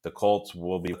 The Colts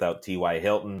will be without T.Y.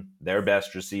 Hilton, their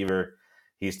best receiver.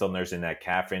 He's still nursing that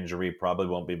calf injury, probably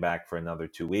won't be back for another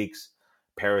 2 weeks.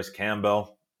 Paris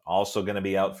Campbell, also going to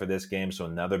be out for this game, so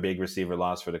another big receiver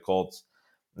loss for the Colts.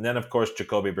 And then, of course,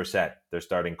 Jacoby Brissett, their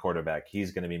starting quarterback.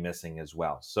 He's going to be missing as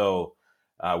well. So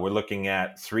we're looking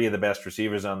at 3 of the best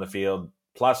receivers on the field,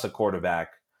 plus a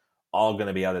quarterback, all going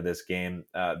to be out of this game.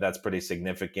 That's pretty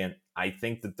significant. I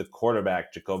think that the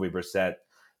quarterback, Jacoby Brissett,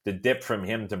 the dip from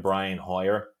him to Brian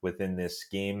Hoyer within this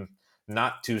scheme,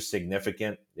 not too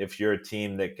significant. If you're a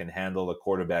team that can handle a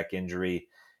quarterback injury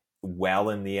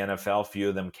well in the NFL, few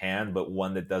of them can, but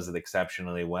one that does it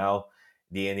exceptionally well,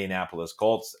 the Indianapolis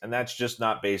Colts. And that's just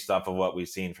not based off of what we've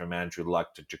seen from Andrew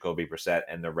Luck to Jacoby Brissett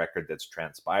and the record that's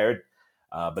transpired.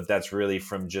 But that's really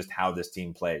from just how this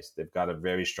team plays. They've got a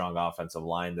very strong offensive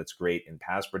line that's great in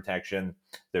pass protection.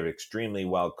 They're extremely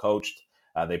well coached.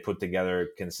 They put together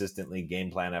consistently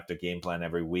game plan after game plan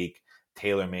every week,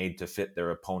 tailor-made to fit their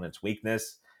opponent's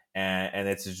weakness. And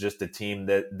it's just a team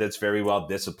that's very well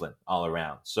disciplined all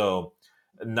around. So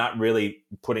not really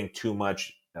putting too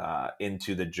much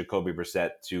into the Jacoby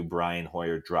Brissett to Brian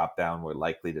Hoyer drop down we're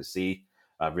likely to see.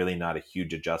 Really not a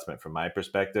huge adjustment from my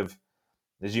perspective.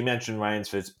 As you mentioned, Ryan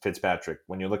Fitzpatrick,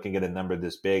 when you're looking at a number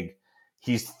this big,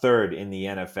 he's third in the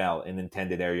NFL in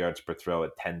intended air yards per throw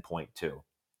at 10.2.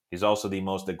 He's also the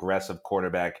most aggressive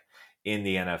quarterback in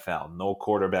the NFL. No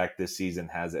quarterback this season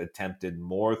has attempted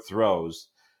more throws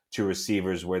to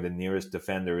receivers where the nearest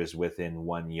defender is within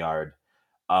 1 yard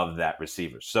of that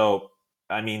receiver. So,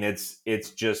 I mean, it's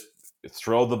just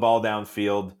throw the ball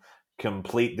downfield,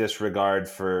 complete disregard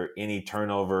for any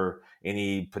turnover,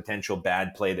 any potential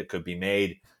bad play that could be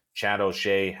made. Chad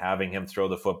O'Shea, having him throw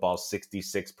the football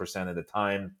 66% of the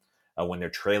time. When they're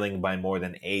trailing by more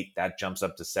than 8, that jumps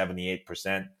up to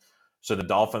 78%. So the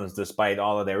Dolphins, despite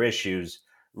all of their issues,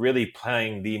 really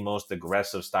playing the most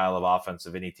aggressive style of offense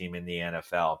of any team in the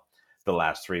NFL the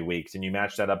last 3 weeks. And you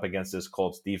match that up against this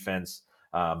Colts defense,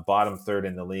 bottom third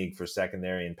in the league for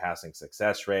secondary and passing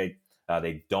success rate.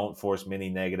 They don't force many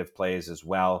negative plays as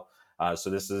well. So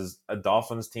this is a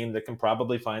Dolphins team that can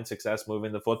probably find success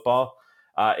moving the football.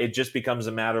 It just becomes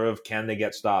a matter of, can they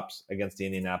get stops against the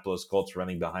Indianapolis Colts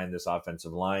running behind this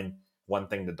offensive line? One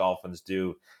thing the Dolphins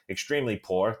do extremely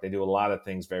poor. They do a lot of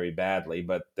things very badly,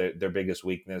 but their biggest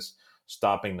weakness,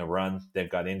 stopping the run. They've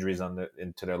got injuries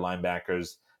into their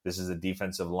linebackers. This is a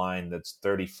defensive line that's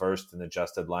 31st in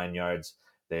adjusted line yards.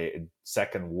 They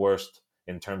second worst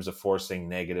in terms of forcing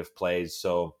negative plays.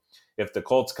 So if the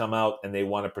Colts come out and they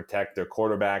want to protect their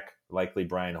quarterback, likely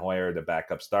Brian Hoyer, the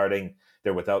backup starting,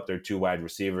 they're without their two wide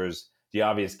receivers. The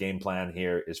obvious game plan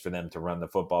here is for them to run the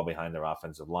football behind their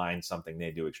offensive line, something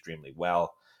they do extremely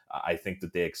well. I think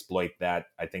that they exploit that.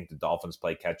 I think the Dolphins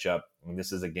play catch up. And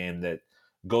this is a game that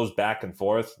goes back and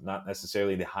forth, not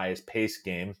necessarily the highest pace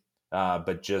game,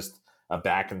 but just a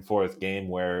back and forth game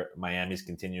where Miami's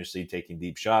continuously taking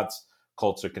deep shots.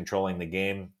 Colts are controlling the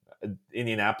game.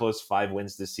 Indianapolis, 5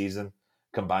 wins this season,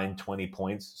 combined 20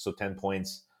 points. So 10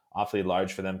 points, awfully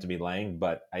large for them to be laying.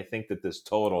 But I think that this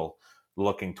total,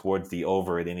 looking towards the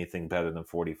over at anything better than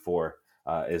 44,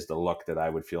 is the look that I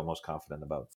would feel most confident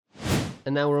about.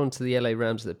 And now we're on to the LA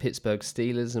Rams at the Pittsburgh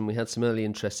Steelers, and we had some early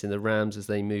interest in the Rams as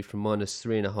they moved from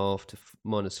 -3.5 to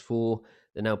 -4.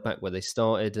 They're now back where they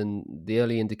started, and the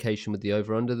early indication with the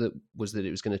over-under that was that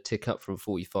it was going to tick up from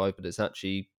 45, but it's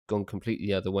actually gone completely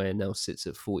the other way and now sits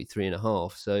at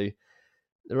 43.5. So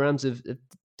the Rams have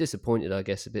disappointed, I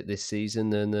guess, a bit this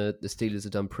season, and the Steelers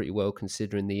have done pretty well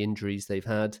considering the injuries they've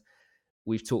had.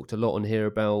 We've talked a lot on here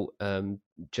about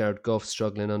Jared Goff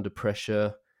struggling under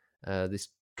pressure. This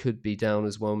could be down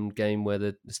as one game where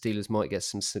the Steelers might get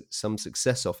some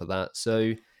success off of that.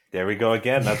 So there we go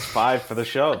again. That's 5 for the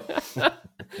show.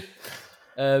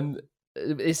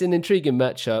 It's an intriguing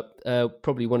matchup,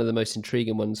 probably one of the most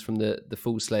intriguing ones from the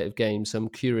full slate of games. So I'm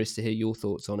curious to hear your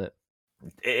thoughts on it.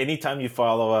 Anytime you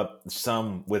follow up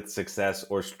some with success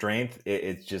or strength,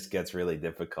 it just gets really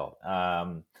difficult.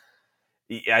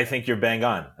 I think you're bang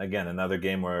on. Again, another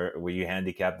game where you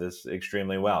handicap this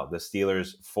extremely well. The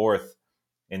Steelers 4th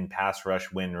in pass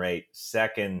rush win rate,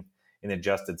 2nd in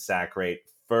adjusted sack rate,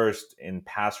 1st in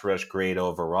pass rush grade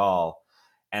overall,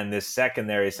 and this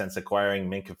secondary since acquiring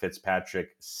Minkah Fitzpatrick,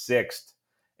 6th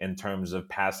in terms of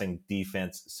passing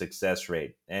defense success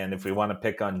rate. And if we want to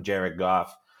pick on Jared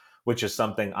Goff, which is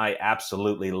something I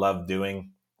absolutely love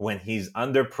doing, when he's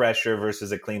under pressure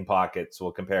versus a clean pocket, so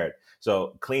we'll compare it.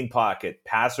 So clean pocket,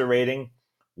 passer rating,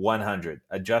 100.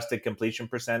 Adjusted completion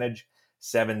percentage,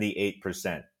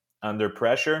 78%. Under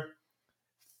pressure,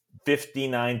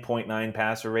 59.9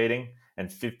 passer rating and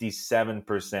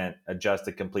 57%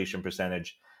 adjusted completion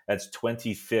percentage. That's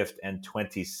 25th and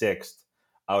 26th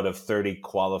out of 30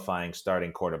 qualifying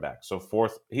starting quarterbacks. So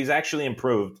 4th, he's actually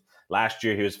improved. Last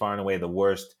year, he was far and away the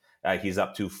worst. He's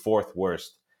up to 4th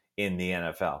worst in the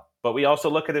NFL. But we also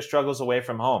look at his struggles away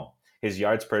from home. His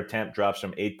yards per attempt drops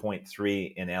from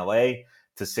 8.3 in LA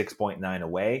to 6.9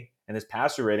 away, and his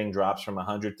passer rating drops from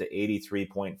 100 to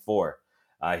 83.4.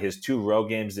 His 2 road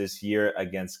games this year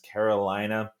against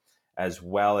Carolina as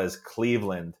well as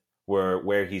Cleveland were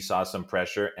where he saw some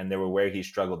pressure, and they were where he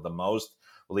struggled the most.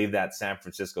 We'll leave that San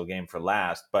Francisco game for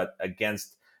last, but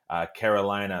against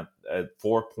Carolina,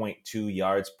 4.2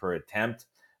 yards per attempt.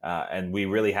 And we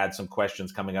really had some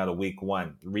questions coming out of week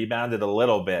 1. Rebounded a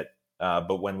little bit,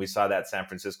 but when we saw that San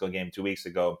Francisco game 2 weeks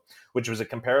ago, which was a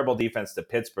comparable defense to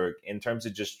Pittsburgh in terms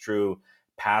of just true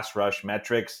pass rush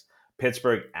metrics,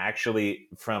 Pittsburgh actually,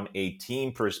 from a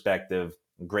team perspective,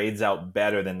 grades out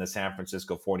better than the San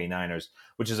Francisco 49ers,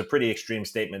 which is a pretty extreme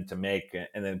statement to make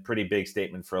and a pretty big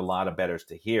statement for a lot of bettors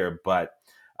to hear. But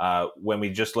when we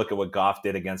just look at what Goff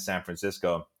did against San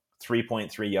Francisco,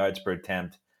 3.3 yards per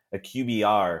attempt, a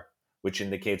QBR, which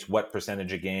indicates what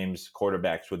percentage of games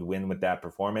quarterbacks would win with that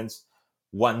performance,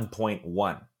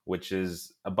 1.1, which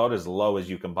is about as low as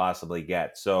you can possibly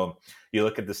get. So you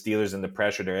look at the Steelers and the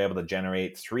pressure, they're able to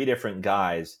generate 3 different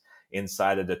guys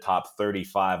inside of the top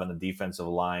 35 on the defensive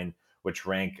line, which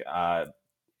rank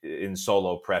in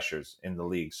solo pressures in the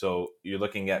league. So you're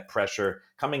looking at pressure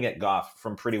coming at Goff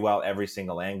from pretty well every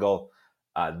single angle.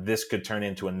 This could turn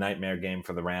into a nightmare game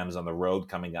for the Rams on the road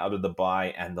coming out of the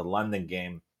bye, and the London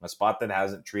game, a spot that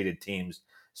hasn't treated teams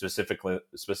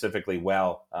specifically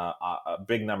well. A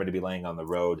big number to be laying on the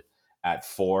road at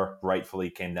 4, rightfully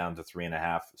came down to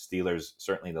 3.5. Steelers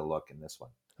certainly the look in this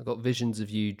one. I've got visions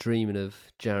of you dreaming of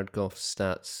Jared Goff's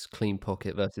stats, clean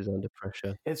pocket versus under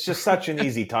pressure. It's just such an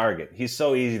easy target. He's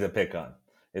so easy to pick on.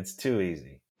 It's too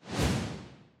easy.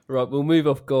 Right, we'll move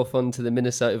off Goff onto the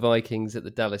Minnesota Vikings at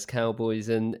the Dallas Cowboys,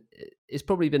 and it's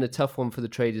probably been a tough one for the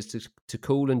traders to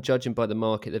call, and judging by the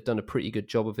market, they've done a pretty good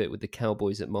job of it with the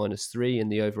Cowboys at -3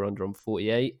 and the over-under on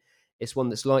 48. It's one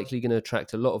that's likely going to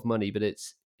attract a lot of money, but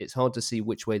it's it's hard to see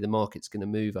which way the market's going to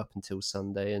move up until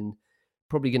Sunday, and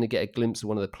probably going to get a glimpse of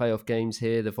one of the playoff games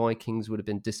here. The Vikings would have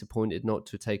been disappointed not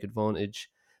to take advantage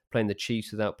playing the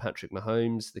Chiefs without Patrick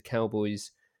Mahomes. The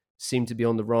Cowboys seem to be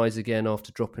on the rise again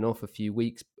after dropping off a few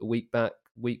weeks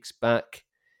back.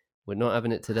 We're not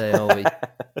having it today, are we?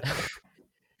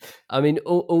 I mean,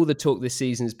 all the talk this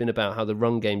season has been about how the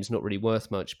run game's not really worth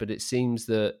much, but it seems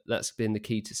that that's been the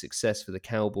key to success for the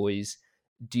Cowboys.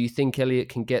 Do you think Elliott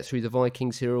can get through the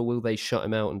Vikings here, or will they shut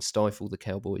him out and stifle the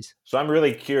Cowboys? So I'm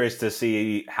really curious to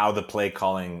see how the play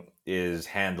calling is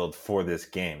handled for this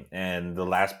game. And the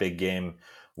last big game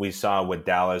we saw with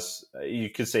Dallas, you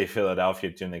could say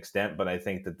Philadelphia to an extent, but I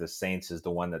think that the Saints is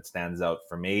the one that stands out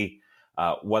for me.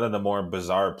 One of the more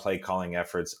bizarre play calling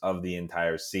efforts of the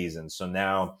entire season. So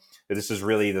now this is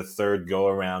really the third go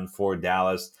around for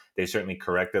Dallas. They certainly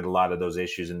corrected a lot of those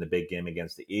issues in the big game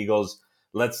against the Eagles.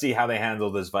 Let's see how they handle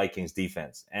this Vikings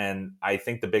defense. And I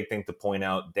think the big thing to point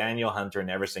out, Daniel Hunter and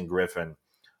Everson Griffin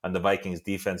on the Vikings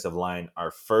defensive line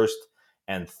are first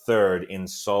and third in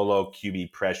solo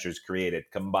QB pressures created.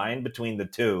 Combined between the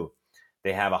two,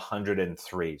 they have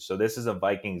 103. So this is a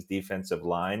Vikings defensive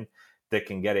line that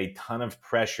can get a ton of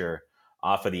pressure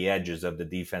off of the edges of the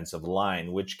defensive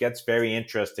line, which gets very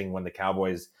interesting when the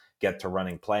Cowboys get to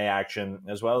running play action,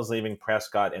 as well as leaving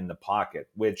Prescott in the pocket,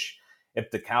 which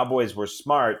if the Cowboys were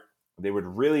smart, they would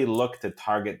really look to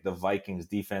target the Vikings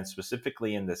defense,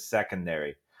 specifically in the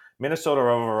secondary. Minnesota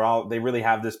overall, they really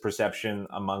have this perception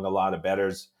among a lot of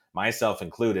bettors, myself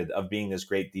included, of being this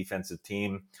great defensive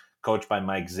team coached by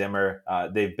Mike Zimmer.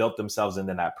 They've built themselves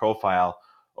into that profile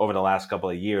over the last couple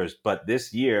of years. But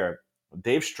this year,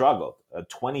 they've struggled,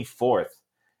 24th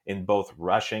in both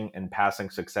rushing and passing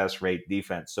success rate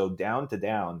defense. So down to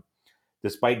down,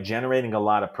 despite generating a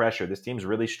lot of pressure, this team's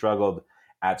really struggled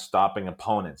at stopping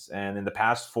opponents. And in the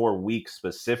past 4 weeks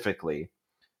specifically,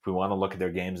 if we want to look at their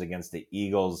games against the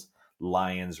Eagles,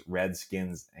 Lions,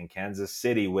 Redskins, and Kansas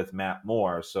City with Matt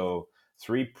Moore, so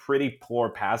 3 pretty poor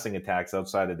passing attacks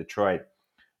outside of Detroit,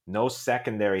 no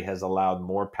secondary has allowed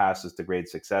more passes to grade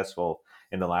successful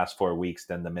in the last 4 weeks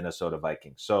than the Minnesota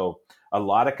Vikings. So a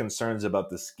lot of concerns about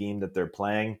the scheme that they're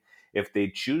playing. If they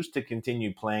choose to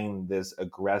continue playing this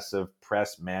aggressive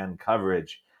press man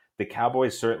coverage, the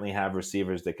Cowboys certainly have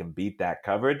receivers that can beat that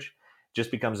coverage. It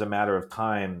just becomes a matter of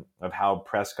time of how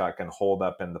Prescott can hold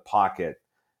up in the pocket.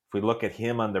 If we look at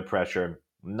him under pressure,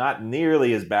 not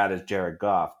nearly as bad as Jared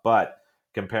Goff, but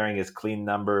comparing his clean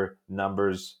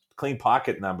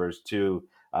pocket numbers to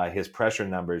his pressure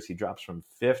numbers, he drops from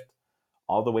 5th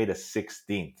all the way to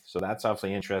 16th. So that's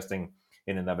awfully interesting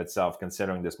in and of itself,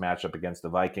 considering this matchup against the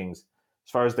Vikings.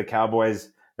 As far as the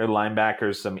Cowboys, their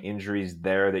linebackers, some injuries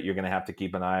there that you're going to have to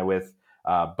keep an eye with.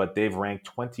 But they've ranked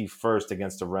 21st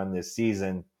against the run this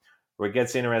season. Where it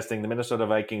gets interesting, the Minnesota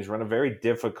Vikings run a very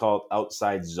difficult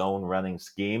outside zone running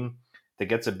scheme that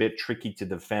gets a bit tricky to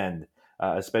defend,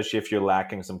 especially if you're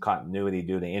lacking some continuity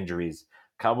due to injuries.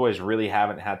 Cowboys really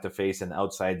haven't had to face an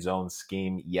outside zone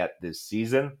scheme yet this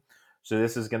season. So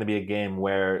this is going to be a game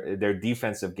where their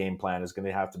defensive game plan is going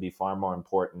to have to be far more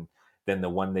important than the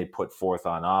one they put forth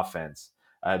on offense.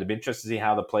 It'd be interesting to see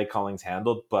how the play calling's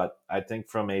handled, but I think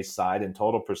from a side and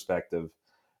total perspective,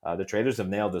 the traders have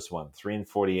nailed this one.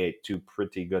 3-48, 2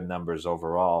 pretty good numbers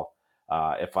overall.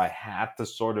 If I had to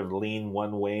sort of lean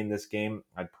one way in this game,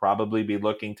 I'd probably be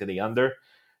looking to the under,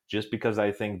 just because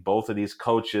I think both of these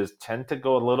coaches tend to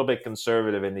go a little bit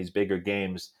conservative in these bigger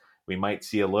games. We might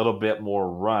see a little bit more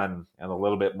run and a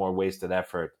little bit more wasted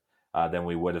effort than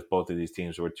we would if both of these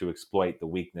teams were to exploit the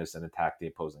weakness and attack the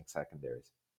opposing secondaries.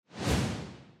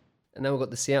 And now we've got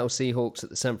the Seattle Seahawks at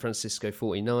the San Francisco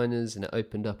 49ers, and it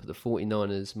opened up at the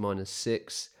 49ers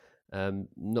 -6.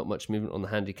 Not much movement on the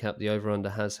handicap. The over-under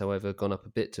has, however, gone up a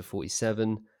bit to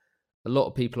 47. A lot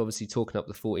of people obviously talking up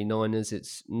the 49ers.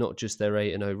 It's not just their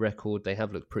 8-0 record. They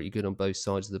have looked pretty good on both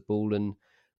sides of the ball, and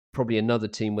probably another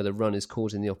team where the run is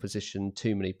causing the opposition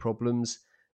too many problems.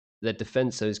 Their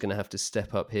defense, though, is going to have to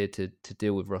step up here to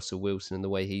deal with Russell Wilson and the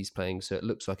way he's playing. So it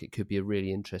looks like it could be a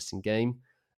really interesting game.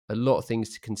 A lot of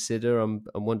things to consider. I'm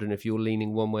wondering if you're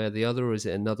leaning one way or the other, or is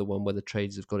it another one where the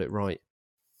traders have got it right?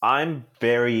 I'm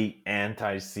very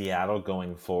anti-Seattle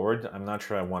going forward. I'm not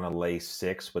sure I want to lay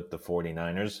 6 with the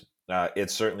 49ers.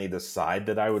 It's certainly the side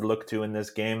that I would look to in this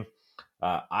game.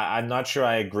 I'm not sure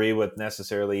I agree with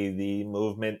necessarily the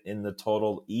movement in the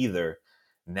total either.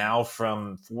 Now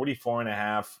from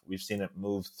 44.5, we've seen it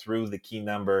move through the key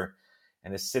number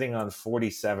and is sitting on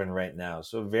 47 right now.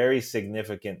 So a very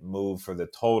significant move for the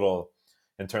total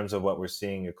in terms of what we're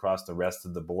seeing across the rest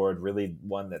of the board. Really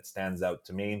one that stands out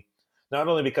to me, not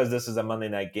only because this is a Monday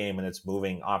night game and it's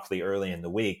moving awfully early in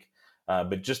the week,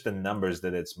 but just the numbers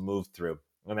that it's moved through.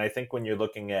 And I think when you're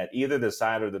looking at either the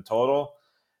side or the total,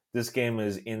 this game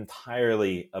is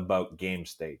entirely about game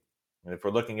state. And if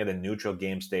we're looking at a neutral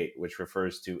game state, which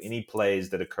refers to any plays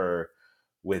that occur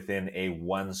within a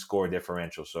one score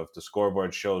differential. So if the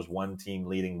scoreboard shows one team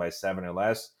leading by 7 or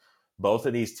less, both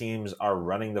of these teams are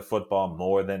running the football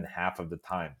more than half of the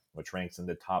time, which ranks in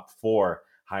the top 4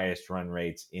 highest run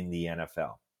rates in the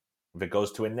NFL. If it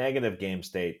goes to a negative game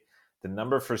state, the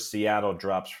number for Seattle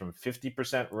drops from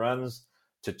 50% runs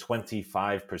to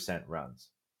 25% runs.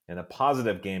 In a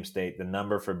positive game state, the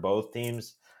number for both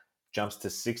teams jumps to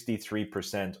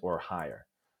 63% or higher.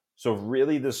 So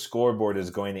really the scoreboard is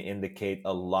going to indicate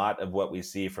a lot of what we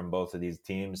see from both of these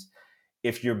teams.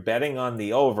 If you're betting on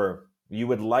the over, you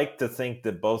would like to think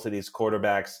that both of these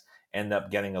quarterbacks end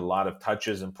up getting a lot of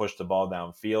touches and push the ball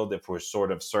downfield. If we're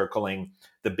sort of circling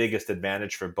the biggest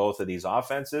advantage for both of these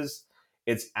offenses,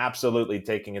 it's absolutely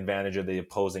taking advantage of the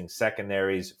opposing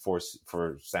secondaries for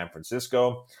San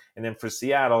Francisco. And then for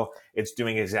Seattle, it's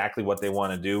doing exactly what they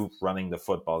want to do, running the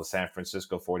football. The San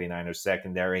Francisco 49ers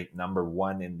secondary, number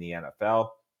 1 in the NFL.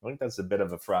 I think that's a bit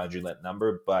of a fraudulent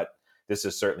number, but this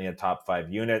is certainly a top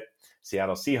 5 unit.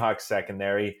 Seattle Seahawks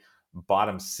secondary,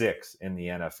 bottom 6 in the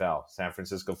NFL. San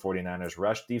Francisco 49ers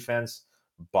rush defense,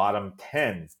 bottom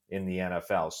 10 in the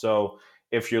NFL. So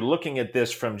if you're looking at this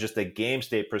from just a game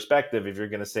state perspective, if you're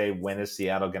going to say, when is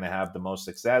Seattle going to have the most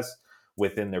success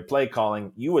within their play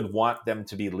calling, you would want them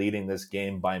to be leading this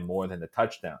game by more than a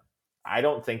touchdown. I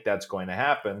don't think that's going to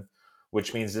happen,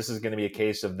 which means this is going to be a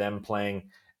case of them playing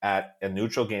at a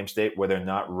neutral game state where they're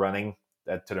not running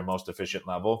to their most efficient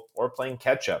level, or playing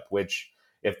catch up, which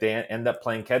if they end up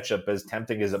playing catch up, as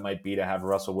tempting as it might be to have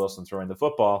Russell Wilson throwing the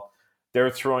football, they're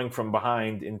throwing from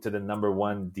behind into the number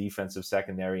 1 defensive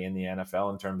secondary in the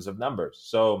NFL in terms of numbers.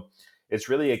 So it's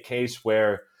really a case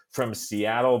where, from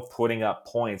Seattle putting up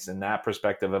points in that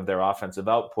perspective of their offensive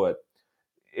output,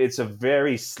 it's a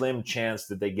very slim chance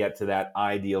that they get to that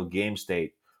ideal game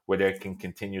state where they can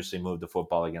continuously move the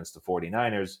football against the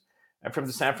 49ers. And from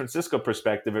the San Francisco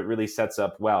perspective, it really sets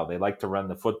up well. They like to run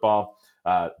the football.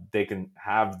 They can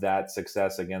have that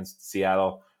success against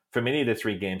Seattle from any of the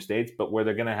 3 game states, but where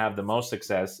they're going to have the most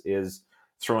success is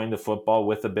throwing the football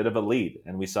with a bit of a lead.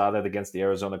 And we saw that against the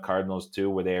Arizona Cardinals too,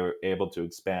 where they were able to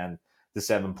expand the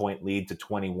 7-point lead to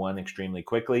 21 extremely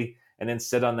quickly and then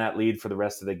sit on that lead for the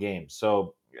rest of the game.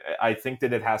 So I think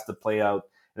that it has to play out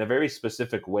in a very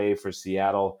specific way for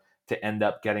Seattle to end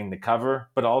up getting the cover,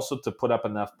 but also to put up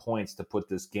enough points to put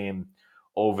this game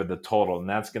over the total. And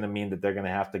that's going to mean that they're going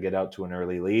to have to get out to an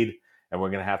early lead, and we're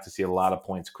going to have to see a lot of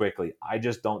points quickly. I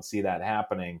just don't see that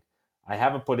happening. I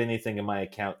haven't put anything in my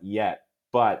account yet,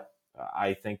 but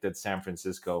I think that San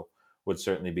Francisco would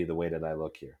certainly be the way that I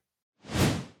look here.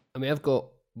 I mean, I've got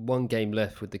one game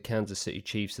left with the Kansas City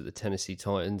Chiefs at the Tennessee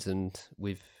Titans, and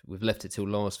we've left it till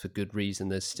last for good reason.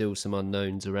 There's still some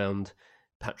unknowns around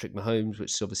Patrick Mahomes,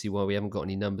 which is obviously why we haven't got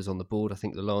any numbers on the board. I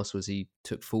think the last was he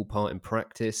took full part in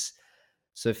practice.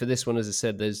 So for this one, as I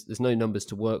said, there's no numbers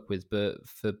to work with, but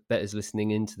for bettors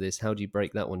listening into this, how do you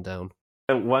break that one down?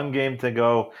 One game to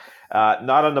go,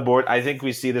 not on the board. I think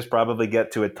we see this probably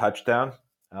get to a touchdown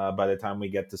by the time we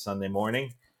get to Sunday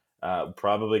morning.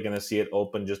 Probably going to see it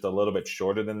open just a little bit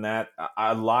shorter than that.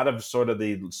 A lot of sort of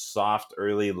the soft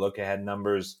early look ahead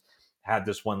numbers had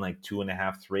this one like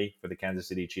 2.5, 3 for the Kansas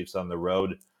City Chiefs on the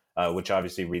road, which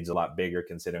obviously reads a lot bigger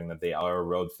considering that they are a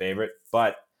road favorite.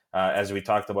 But as we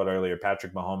talked about earlier,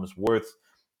 Patrick Mahomes worth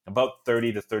about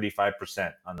 30 to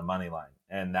 35% on the money line.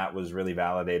 And that was really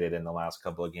validated in the last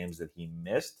couple of games that he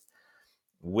missed.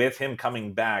 With him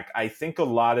coming back, I think a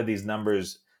lot of these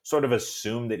numbers sort of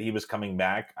assumed that he was coming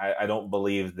back. I don't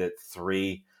believe that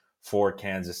 3 for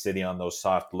Kansas City on those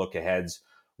soft look aheads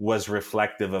was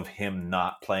reflective of him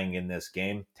not playing in this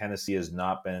game. Tennessee has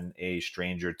not been a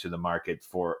stranger to the market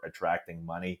for attracting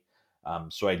money.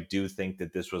 So I do think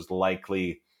that this was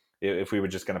likely, if we were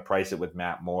just going to price it with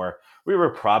Matt Moore, we were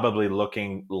probably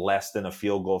looking less than a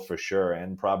field goal for sure,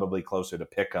 and probably closer to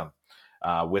pick 'em.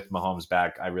 With Mahomes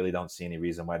back, I really don't see any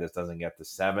reason why this doesn't get to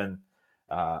 7.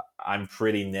 I'm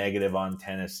pretty negative on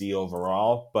Tennessee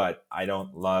overall, but I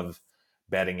don't love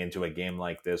betting into a game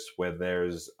like this where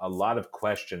there's a lot of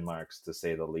question marks, to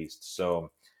say the least. So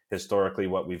historically,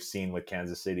 what we've seen with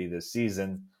Kansas City this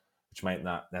season, which might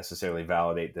not necessarily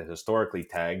validate the historically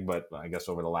tag, but I guess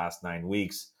over the last 9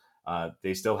 weeks,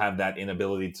 they still have that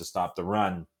inability to stop the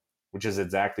run, which is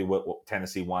exactly what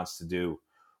Tennessee wants to do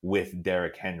with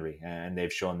Derrick Henry. And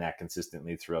they've shown that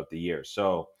consistently throughout the year.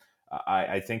 So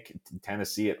I think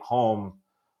Tennessee at home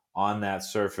on that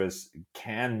surface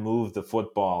can move the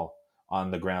football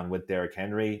on the ground with Derrick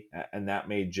Henry. And that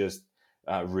may just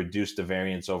reduce the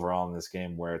variance overall in this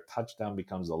game, where a touchdown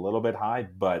becomes a little bit high,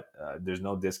 but there's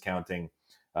no discounting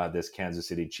this Kansas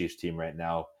City Chiefs team right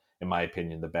now, in my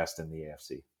opinion, the best in the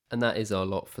AFC. And that is our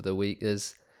lot for the week.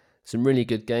 There's some really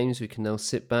good games. We can now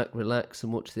sit back, relax,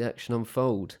 and watch the action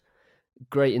unfold.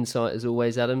 Great insight as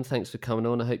always, Adam. Thanks for coming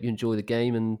on. I hope you enjoy the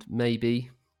game, and maybe,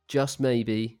 just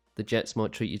maybe, the Jets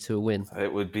might treat you to a win.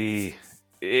 It would be,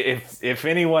 if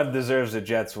anyone deserves a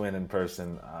Jets win in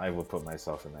person, I will put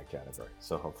myself in that category.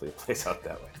 So hopefully it plays out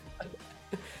that way.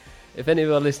 If any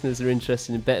of our listeners are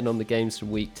interested in betting on the games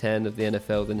from Week 10 of the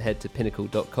NFL, then head to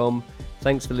pinnacle.com.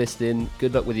 Thanks for listening,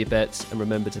 good luck with your bets, and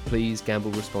remember to please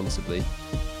gamble responsibly.